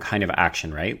a different kind of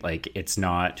action, right? Like, it's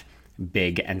not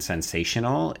big and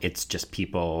sensational. It's just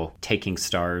people taking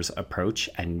Star's approach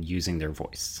and using their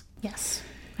voice. Yes.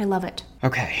 I love it.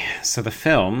 Okay. So the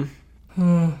film,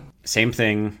 same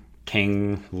thing.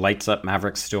 King lights up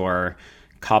Maverick's store.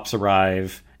 Cops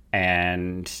arrive.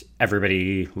 And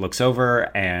everybody looks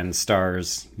over, and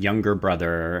Star's younger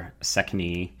brother,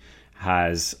 Sekani,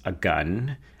 has a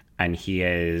gun, and he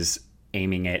is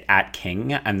aiming it at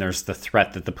King, and there's the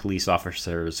threat that the police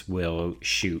officers will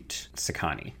shoot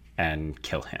Sekani and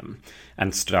kill him.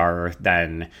 And Star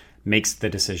then makes the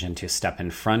decision to step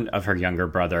in front of her younger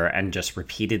brother and just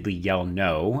repeatedly yell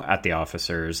no at the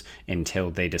officers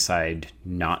until they decide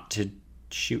not to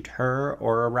shoot her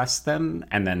or arrest them,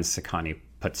 and then Sekani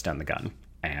puts down the gun,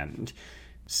 and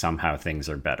somehow things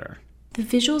are better. The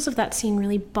visuals of that scene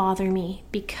really bother me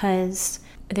because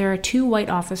there are two white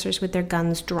officers with their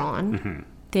guns drawn.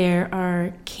 There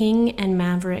are King and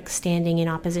Maverick standing in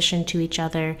opposition to each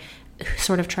other,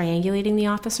 sort of triangulating the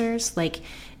officers. Like,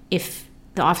 if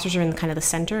the officers are in kind of the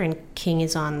center and King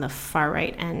is on the far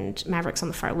right and Maverick's on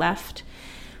the far left.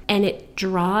 And it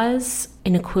draws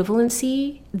an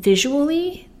equivalency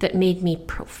visually that made me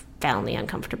profoundly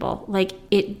uncomfortable. Like,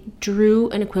 it drew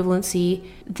an equivalency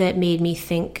that made me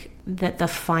think that the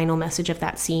final message of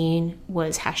that scene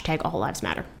was hashtag All Lives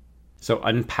Matter. So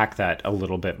unpack that a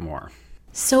little bit more.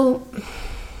 So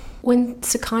when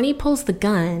Sekani pulls the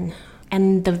gun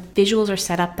and the visuals are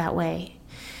set up that way,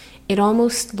 it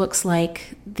almost looks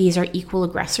like these are equal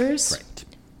aggressors. Right.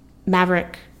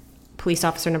 Maverick, police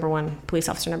officer number 1, police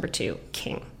officer number 2,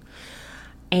 King.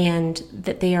 And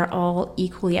that they are all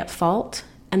equally at fault.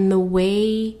 And the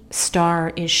way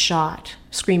Star is shot,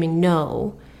 screaming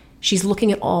no, she's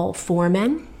looking at all 4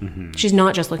 men. She's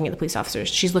not just looking at the police officers.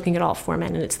 She's looking at all 4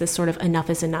 men. And it's this sort of enough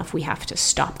is enough. We have to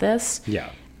stop this. Yeah.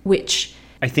 Which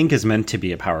I think is meant to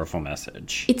be a powerful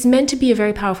message. It's meant to be a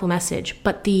very powerful message.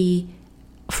 But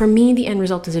for me, the end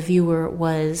result as a viewer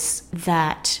was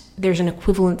that there's an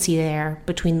equivalency there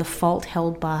between the fault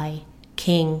held by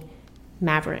King,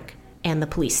 Maverick, and the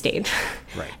police state.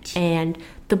 Right. And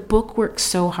the book works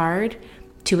so hard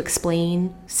to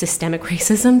explain systemic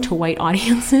racism to white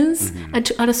audiences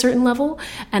at a certain level.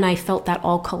 And I felt that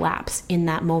all collapse in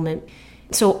that moment.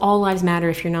 So All Lives Matter,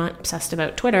 if you're not obsessed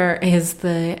about Twitter, is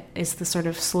the sort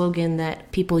of slogan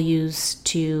that people use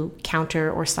to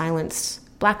counter or silence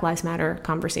Black Lives Matter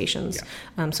conversations.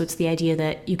 Yeah. So it's the idea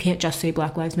that you can't just say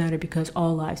Black Lives Matter because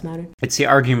all lives matter. It's the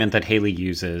argument that Haley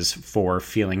uses for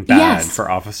feeling bad for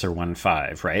Officer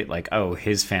 1-5, right? Like, oh,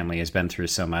 his family has been through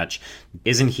so much.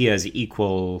 Isn't he as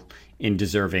equal in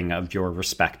deserving of your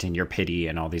respect and your pity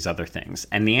and all these other things?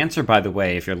 And the answer, by the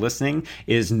way, if you're listening,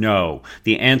 is no.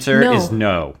 The answer is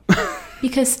no.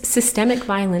 Because systemic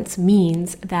violence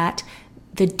means that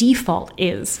the default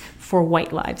is for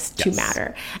white lives to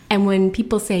matter. And when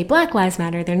people say Black Lives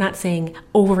Matter, they're not saying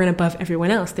over and above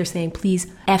everyone else. They're saying, please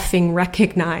effing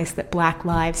recognize that Black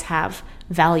lives have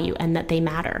value and that they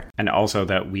matter. And also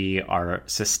that we are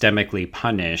systemically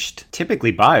punished,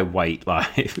 typically by white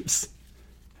lives.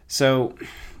 So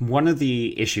one of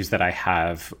the issues that I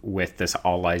have with this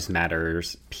All Lives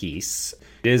Matters piece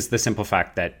is the simple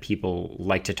fact that people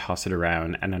like to toss it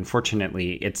around. And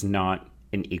unfortunately, it's not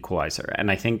an equalizer. And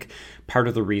I think part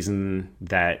of the reason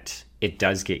that it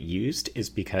does get used is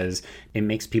because it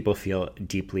makes people feel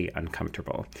deeply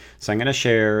uncomfortable. So I'm going to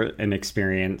share an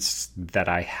experience that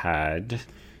I had.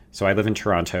 So I live in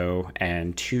Toronto,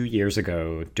 and 2 years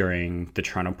ago during the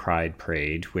Toronto Pride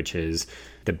Parade, which is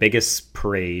the biggest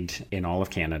parade in all of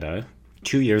Canada,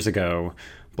 2 years ago,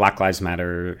 Black Lives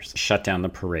Matter shut down the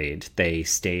parade. They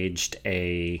staged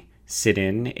a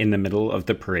sit-in the middle of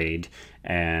the parade,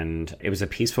 and it was a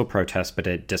peaceful protest, but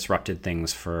it disrupted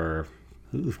things for,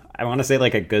 I want to say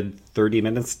like a good 30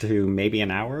 minutes to maybe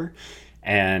an hour.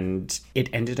 And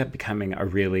it ended up becoming a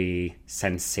really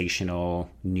sensational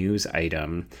news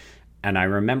item. And I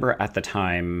remember at the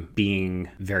time being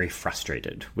very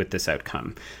frustrated with this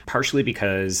outcome, partially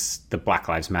because the Black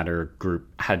Lives Matter group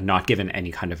had not given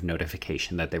any kind of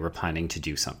notification that they were planning to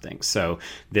do something. So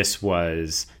this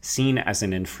was seen as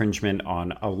an infringement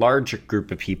on a large group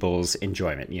of people's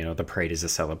enjoyment. You know, the parade is a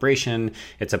celebration.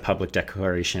 It's a public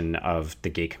declaration of the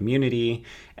gay community.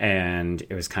 And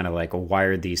it was kind of like, why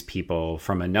are these people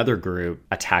from another group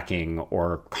attacking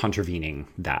or contravening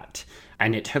that?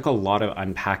 And it took a lot of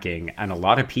unpacking and a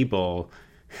lot of people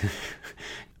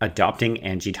adopting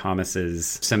Angie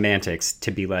Thomas's semantics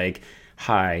to be like,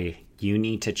 hi, you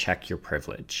need to check your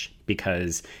privilege.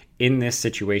 Because in this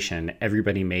situation,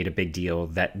 everybody made a big deal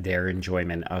that their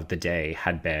enjoyment of the day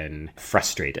had been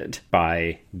frustrated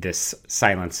by this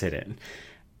silent sit-in.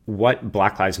 What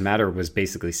Black Lives Matter was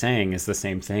basically saying is the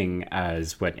same thing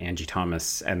as what Angie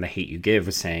Thomas and The Hate U Give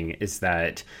was saying, is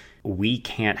that we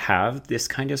can't have this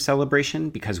kind of celebration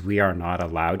because we are not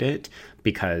allowed it,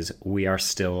 because we are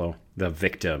still the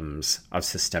victims of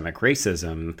systemic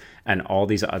racism and all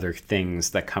these other things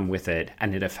that come with it,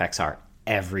 and it affects our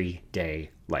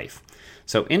everyday life.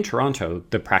 So in Toronto,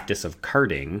 the practice of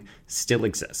carding still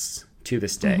exists to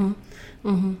this day. Mm-hmm.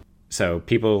 Mm-hmm. So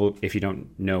people, if you don't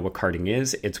know what carding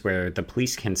is, it's where the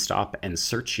police can stop and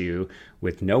search you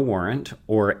with no warrant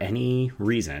or any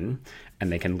reason.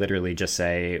 And they can literally just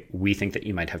say, we think that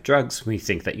you might have drugs. We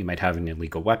think that you might have an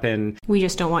illegal weapon. We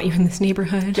just don't want you in this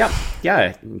neighborhood. Yep.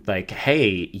 Yeah. Like,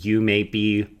 hey, you may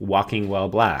be walking while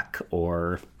black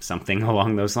or something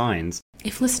along those lines.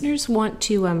 If listeners want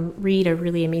to read a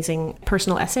really amazing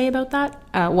personal essay about that,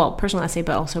 personal essay,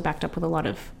 but also backed up with a lot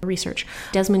of research,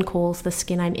 Desmond Cole's The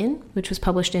Skin I'm In, which was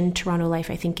published in Toronto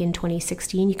Life, I think, in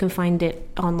 2016. You can find it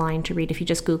online to read if you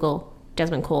just Google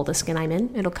Desmond Cole, The Skin I'm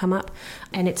In, it'll come up.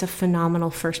 And it's a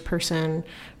phenomenal first-person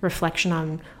reflection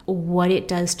on what it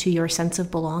does to your sense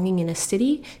of belonging in a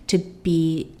city to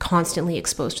be constantly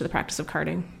exposed to the practice of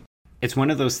carding. It's one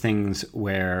of those things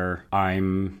where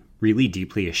I'm really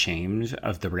deeply ashamed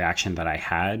of the reaction that I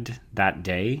had that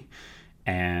day.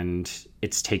 And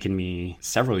it's taken me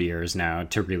several years now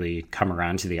to really come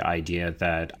around to the idea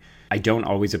that I don't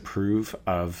always approve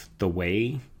of the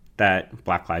way that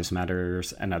Black Lives Matter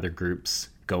and other groups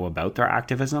go about their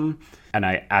activism. And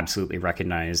I absolutely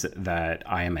recognize that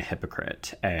I am a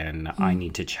hypocrite and I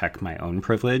need to check my own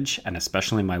privilege, and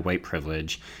especially my white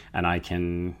privilege. And I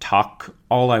can talk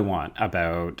all I want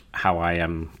about how I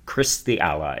am Chris the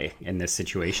ally in this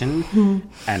situation.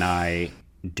 And I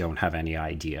don't have any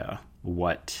idea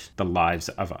what the lives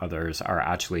of others are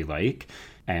actually like.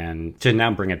 And to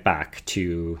now bring it back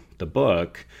to the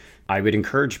book, I would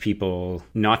encourage people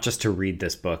not just to read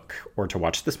this book or to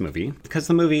watch this movie, because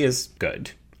the movie is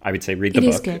good. I would say read the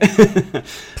book. It is good.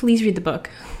 Please read the book.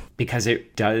 Because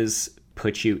it does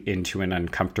put you into an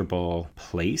uncomfortable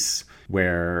place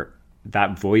where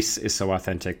that voice is so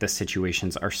authentic, the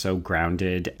situations are so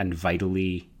grounded and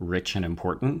vitally rich and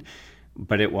important,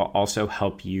 but it will also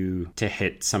help you to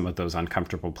hit some of those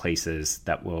uncomfortable places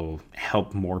that will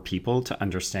help more people to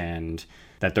understand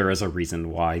that there is a reason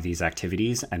why these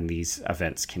activities and these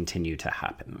events continue to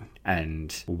happen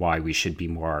and why we should be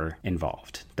more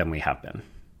involved than we have been.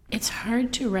 It's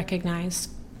hard to recognize,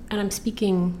 and I'm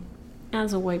speaking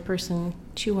as a white person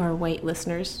to our white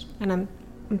listeners, and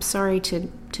I'm sorry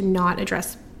to not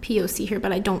address POC here,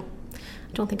 but I don't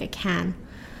think I can.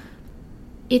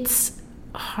 It's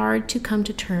hard to come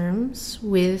to terms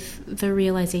with the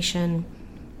realization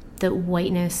that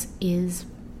whiteness is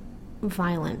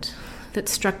violent, that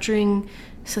structuring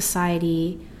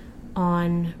society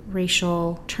on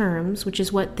racial terms, which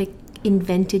is what the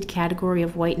invented category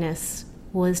of whiteness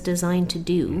was designed to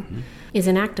do, is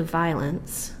an act of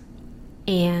violence.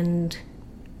 And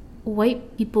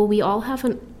white people, we all have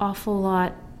an awful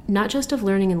lot, not just of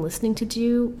learning and listening to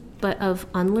do, but of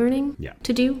unlearning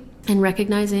to do, and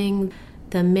recognizing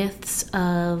the myths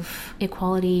of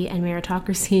equality and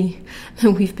meritocracy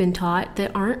that we've been taught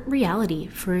that aren't reality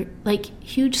for like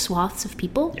huge swaths of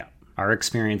people. Yeah. Our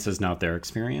experience is not their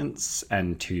experience,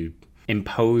 and to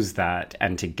impose that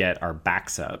and to get our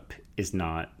backs up is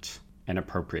not an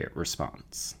appropriate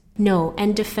response. No,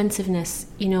 and defensiveness,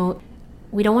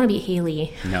 we don't want to be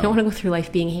Haley. No. I don't want to go through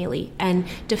life being Haley. And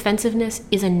defensiveness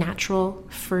is a natural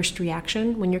first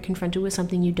reaction when you're confronted with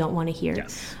something you don't want to hear.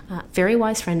 Yes. Very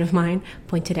wise friend of mine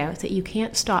pointed out that you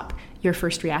can't stop your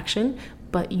first reaction,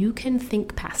 but you can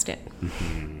think past it.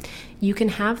 Mm-hmm. You can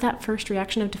have that first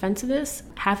reaction of defensiveness,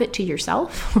 have it to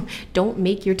yourself. Don't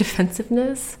make your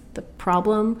defensiveness the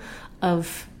problem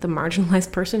of the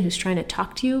marginalized person who's trying to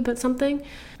talk to you about something.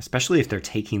 Especially if they're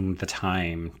taking the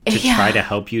time to try to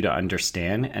help you to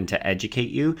understand and to educate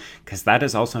you, because that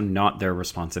is also not their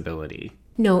responsibility.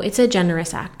 No, it's a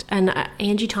generous act. And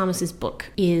Angie Thomas's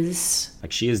book is...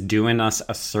 like, she is doing us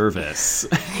a service.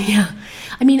 Yeah.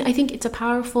 I mean, I think it's a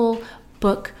powerful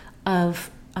book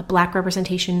of a Black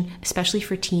representation, especially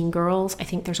for teen girls. I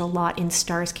think there's a lot in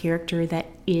Star's character that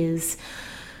is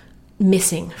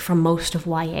missing from most of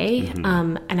YA.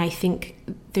 And I think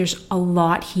there's a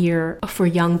lot here for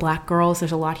young Black girls.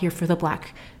 There's a lot here for the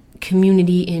Black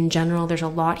community in general. There's a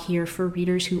lot here for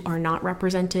readers who are not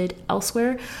represented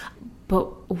elsewhere.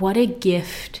 But what a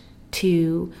gift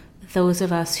to those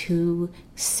of us who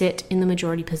sit in the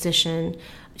majority position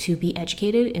to be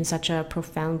educated in such a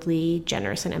profoundly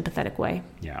generous and empathetic way.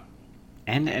 Yeah.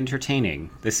 And entertaining.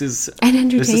 This is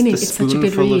entertaining. This is the It's such a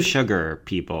good spoonful read. of sugar,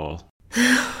 people.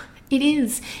 It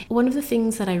is. One of the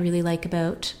things that I really like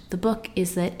about the book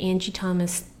is that Angie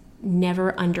Thomas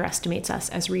never underestimates us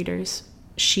as readers.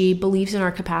 She believes in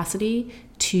our capacity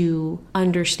to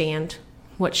understand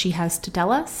what she has to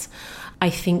tell us. I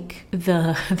think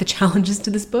the challenges to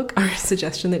this book are a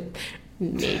suggestion that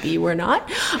maybe we're not.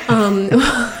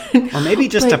 Or maybe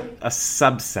just a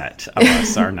subset of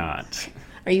us are not.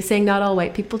 Are you saying not all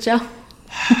white people, Joe?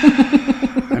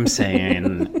 I'm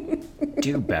saying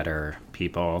do better,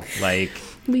 people. Like,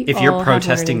 if all you're have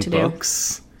protesting learning to do.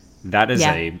 books, that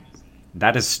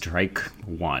is strike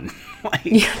one. Like,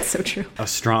 yeah, it's so true. A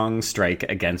strong strike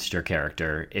against your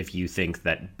character if you think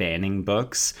that banning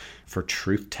books for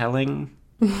truth-telling,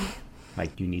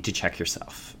 like, you need to check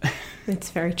yourself.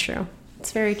 It's very true.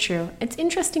 It's very true. It's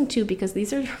interesting, too, because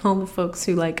these are all the folks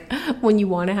who, like, when you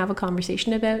want to have a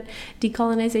conversation about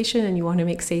decolonization and you want to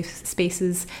make safe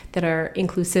spaces that are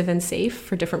inclusive and safe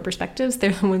for different perspectives,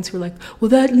 they're the ones who are like, well,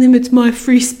 that limits my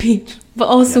free speech, but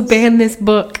also ban this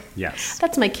book. Yes.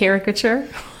 That's my caricature,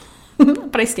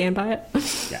 but I stand by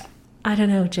it. Yeah. I don't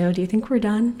know, Joe, do you think we're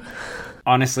done?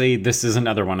 Honestly, this is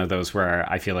another one of those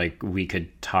where I feel like we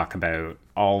could talk about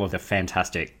all of the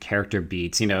fantastic character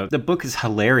beats. You know, the book is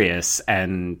hilarious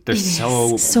and there's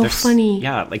so funny.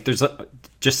 Yeah, like there's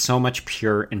just so much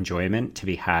pure enjoyment to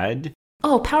be had.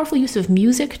 Oh, powerful use of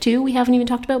music, too. We haven't even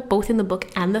talked about, both in the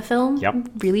book and the film. Yep.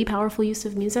 Really powerful use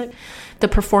of music. The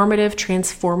performative,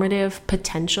 transformative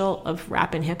potential of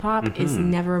rap and hip-hop is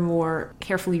never more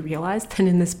carefully realized than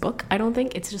in this book, I don't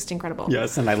think. It's just incredible.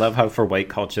 Yes, and I love how for white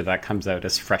culture that comes out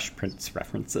as Fresh Prince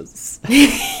references.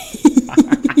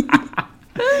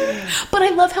 But I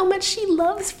love how much she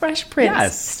loves Fresh Prince.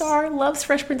 Yes. Star loves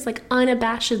Fresh Prince, like,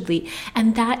 unabashedly.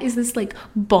 And that is this, like,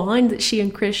 bond that she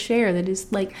and Chris share that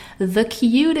is, like, the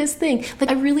cutest thing.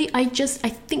 Like, I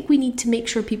think we need to make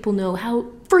sure people know how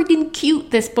friggin'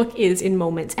 cute this book is in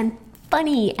moments, and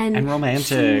funny, and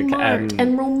romantic, smart,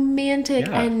 and romantic,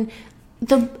 yeah. and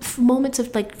the moments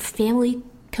of, like, family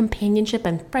companionship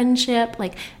and friendship,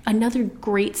 like, another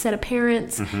great set of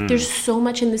parents. There's so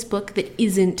much in this book that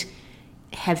isn't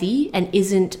heavy and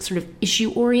isn't sort of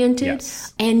issue oriented,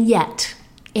 yes. and yet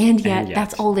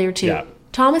that's all there too. Yeah.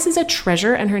 Thomas is a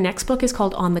treasure, and her next book is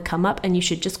called On the Come Up, and you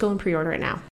should just go and pre-order it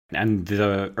now. And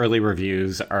the early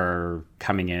reviews are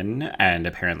coming in, and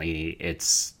apparently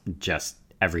it's just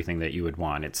everything that you would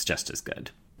want. It's just as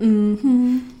good,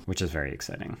 which is very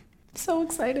exciting. So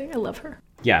exciting. I love her.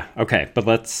 Yeah. Okay. But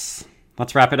let's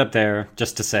wrap it up there,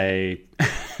 just to say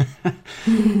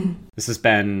this has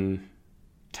been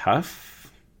tough.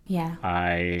 Yeah.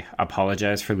 I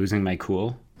apologize for losing my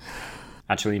cool.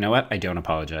 Actually, you know what? I don't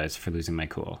apologize for losing my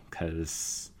cool,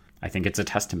 because I think it's a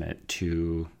testament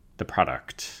to the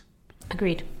product.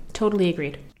 Agreed. Totally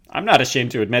agreed. I'm not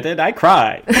ashamed to admit it. I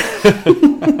cry.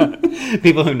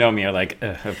 People who know me are like,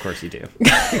 of course you do.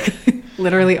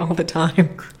 Literally all the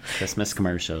time. Christmas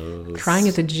commercials. Crying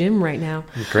at the gym right now.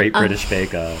 Great British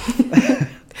Bake Off.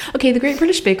 Okay, the Great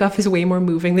British Bake Off is way more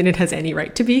moving than it has any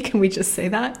right to be. Can we just say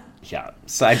that? Yeah.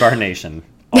 Sidebar Nation.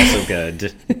 Also good.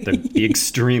 The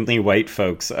extremely white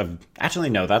folks of... Actually,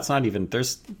 no, that's not even...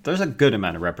 There's a good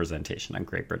amount of representation on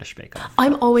Great British Bake Off.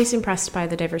 I'm always impressed by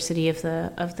the diversity of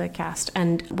the cast.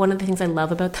 And one of the things I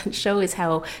love about that show is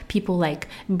how people, like,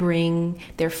 bring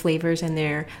their flavors and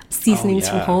their seasonings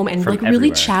from home and, like, really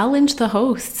everywhere. challenge the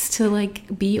hosts to,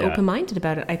 like, be open-minded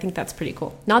about it. I think that's pretty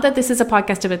cool. Not that this is a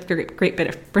podcast about Great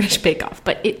British Bake Off,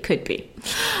 but it could be.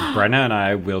 Brenna and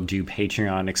I will do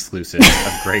Patreon exclusives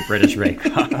of Great British Bake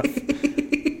Off.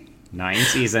 9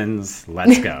 seasons.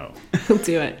 Let's go. We'll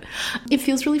do it. It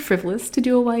feels really frivolous to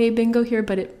do a YA bingo here,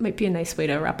 but it might be a nice way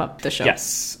to wrap up the show.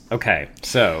 Yes. Okay.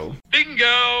 So...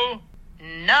 Bingo!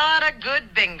 Not a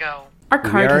good bingo. Our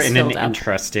card we are has in filled an up.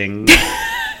 interesting...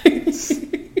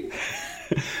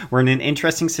 we're in an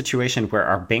interesting situation where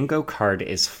our bingo card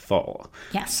is full.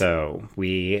 Yes. So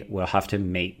we will have to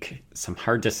make some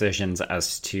hard decisions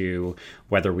as to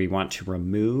whether we want to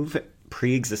remove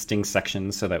pre-existing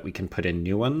sections so that we can put in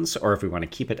new ones, or if we want to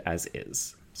keep it as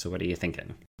is. So what are you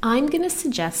thinking? I'm going to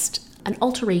suggest an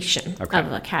alteration of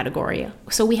a category.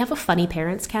 So we have a funny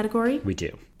parents category. We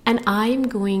do. And I'm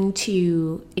going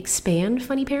to expand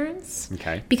funny parents.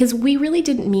 Okay. Because we really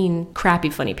didn't mean crappy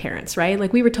funny parents, right?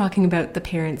 Like we were talking about the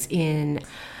parents in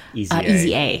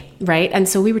Easy A, right? And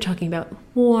so we were talking about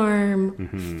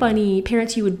warm, funny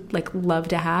parents you would like love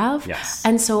to have. Yes.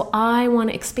 And so I want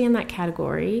to expand that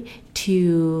category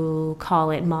to call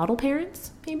it model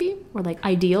parents, maybe, or like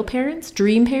ideal parents,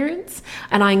 dream parents.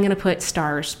 And I'm going to put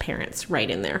stars parents right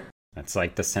in there. That's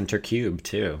like the center cube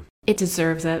too. It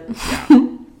deserves it. Yeah.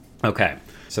 Okay.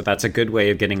 So that's a good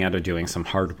way of getting out of doing some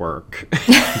hard work,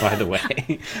 by the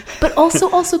way. But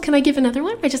also, can I give another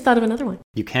one? I just thought of another one.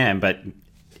 You can, but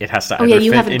it has to you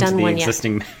fit haven't into done the one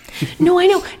existing... yet. No, I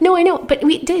know. But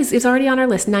it's already on our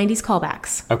list. 90s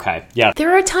callbacks. Okay, yeah.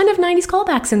 There are a ton of 90s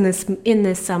callbacks in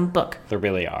this book. There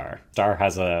really are. Star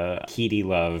has a heady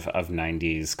love of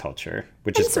 90s culture,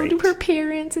 which is great. And so do her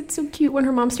parents. It's so cute when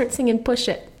her mom starts singing Push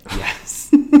It. Yes.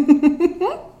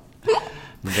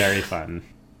 Very fun.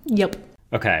 Yep.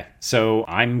 Okay, so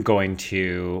I'm going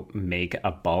to make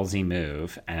a ballsy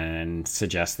move and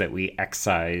suggest that we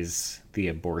excise the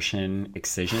abortion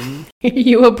excision. Are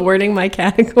you aborting my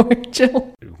category,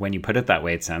 Jill? When you put it that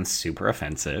way, it sounds super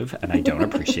offensive, and I don't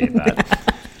appreciate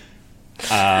that.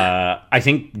 I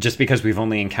think just because we've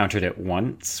only encountered it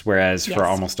once, whereas for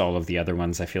almost all of the other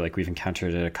ones, I feel like we've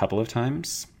encountered it a couple of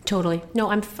times. Totally.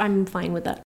 No, I'm fine with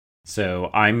that. So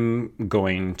I'm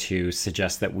going to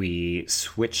suggest that we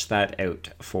switch that out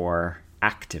for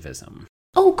activism.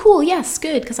 Oh, cool. Yes,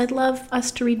 good. Because I'd love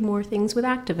us to read more things with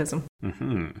activism.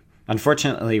 Mm-hmm.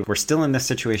 Unfortunately, we're still in this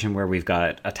situation where we've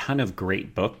got a ton of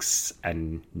great books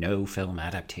and no film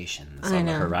adaptations on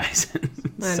the horizon.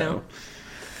 I know.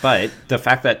 But the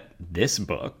fact that this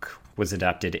book was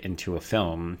adapted into a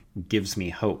film gives me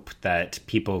hope that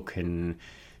people can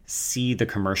see the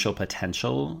commercial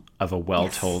potential of a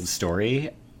well-told story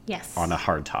on a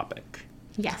hard topic.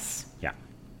 Yes. Yeah.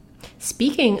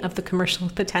 Speaking of the commercial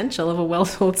potential of a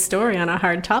well-told story on a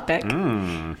hard topic,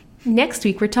 next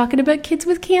week we're talking about kids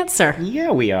with cancer.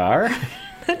 Yeah, we are.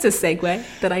 That's a segue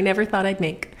that I never thought I'd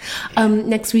make.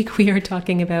 Next week we are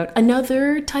talking about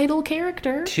another title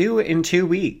character. 2 in 2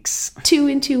 weeks. 2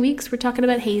 in 2 weeks. We're talking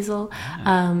about Hazel.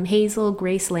 Hazel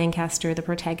Grace Lancaster, the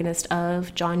protagonist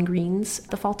of John Green's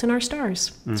The Fault in Our Stars.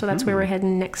 Mm-hmm. So that's where we're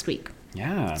heading next week.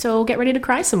 Yeah. So get ready to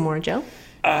cry some more, Joe.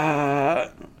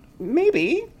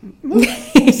 Maybe. We'll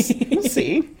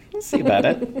see. We'll see about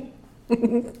it.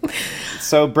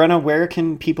 So, Brenna, where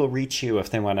can people reach you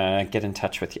if they want to get in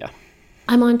touch with you?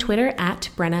 I'm on Twitter at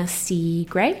Brenna C.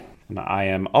 Gray. And I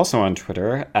am also on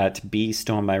Twitter at B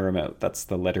Stole My Remote. That's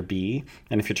the letter B.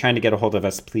 And if you're trying to get a hold of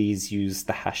us, please use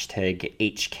the hashtag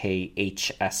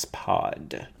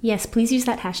HKHSPod. Yes, please use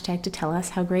that hashtag to tell us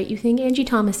how great you think Angie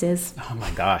Thomas is. Oh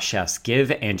my gosh, yes. Give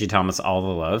Angie Thomas all the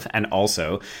love. And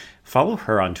also, follow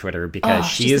her on Twitter because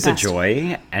she is a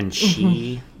joy and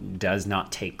she does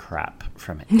not take crap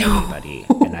from anybody.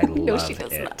 And I love she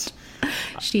does it. Not.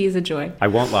 She is a joy. I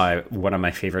won't lie. One of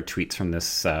my favorite tweets from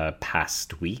this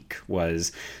past week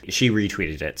was she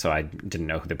retweeted it, so I didn't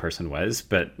know who the person was,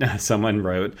 but someone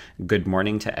wrote, "Good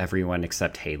morning to everyone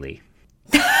except Haley."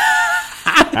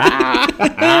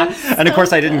 And of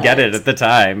course I didn't get it at the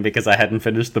time because I hadn't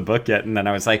finished the book yet. And then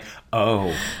I was like,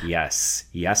 oh, yes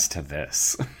to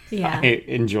this. Yeah. I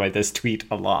enjoy this tweet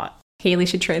a lot. Haley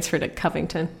should transfer to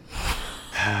Covington.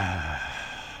 Oh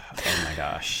my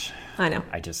gosh. I know.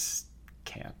 I just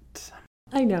can't.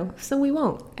 I know. So we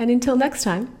won't. And until next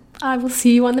time, I will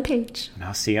see you on the page. And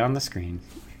I'll see you on the screen.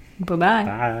 Bye-bye.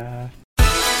 Bye.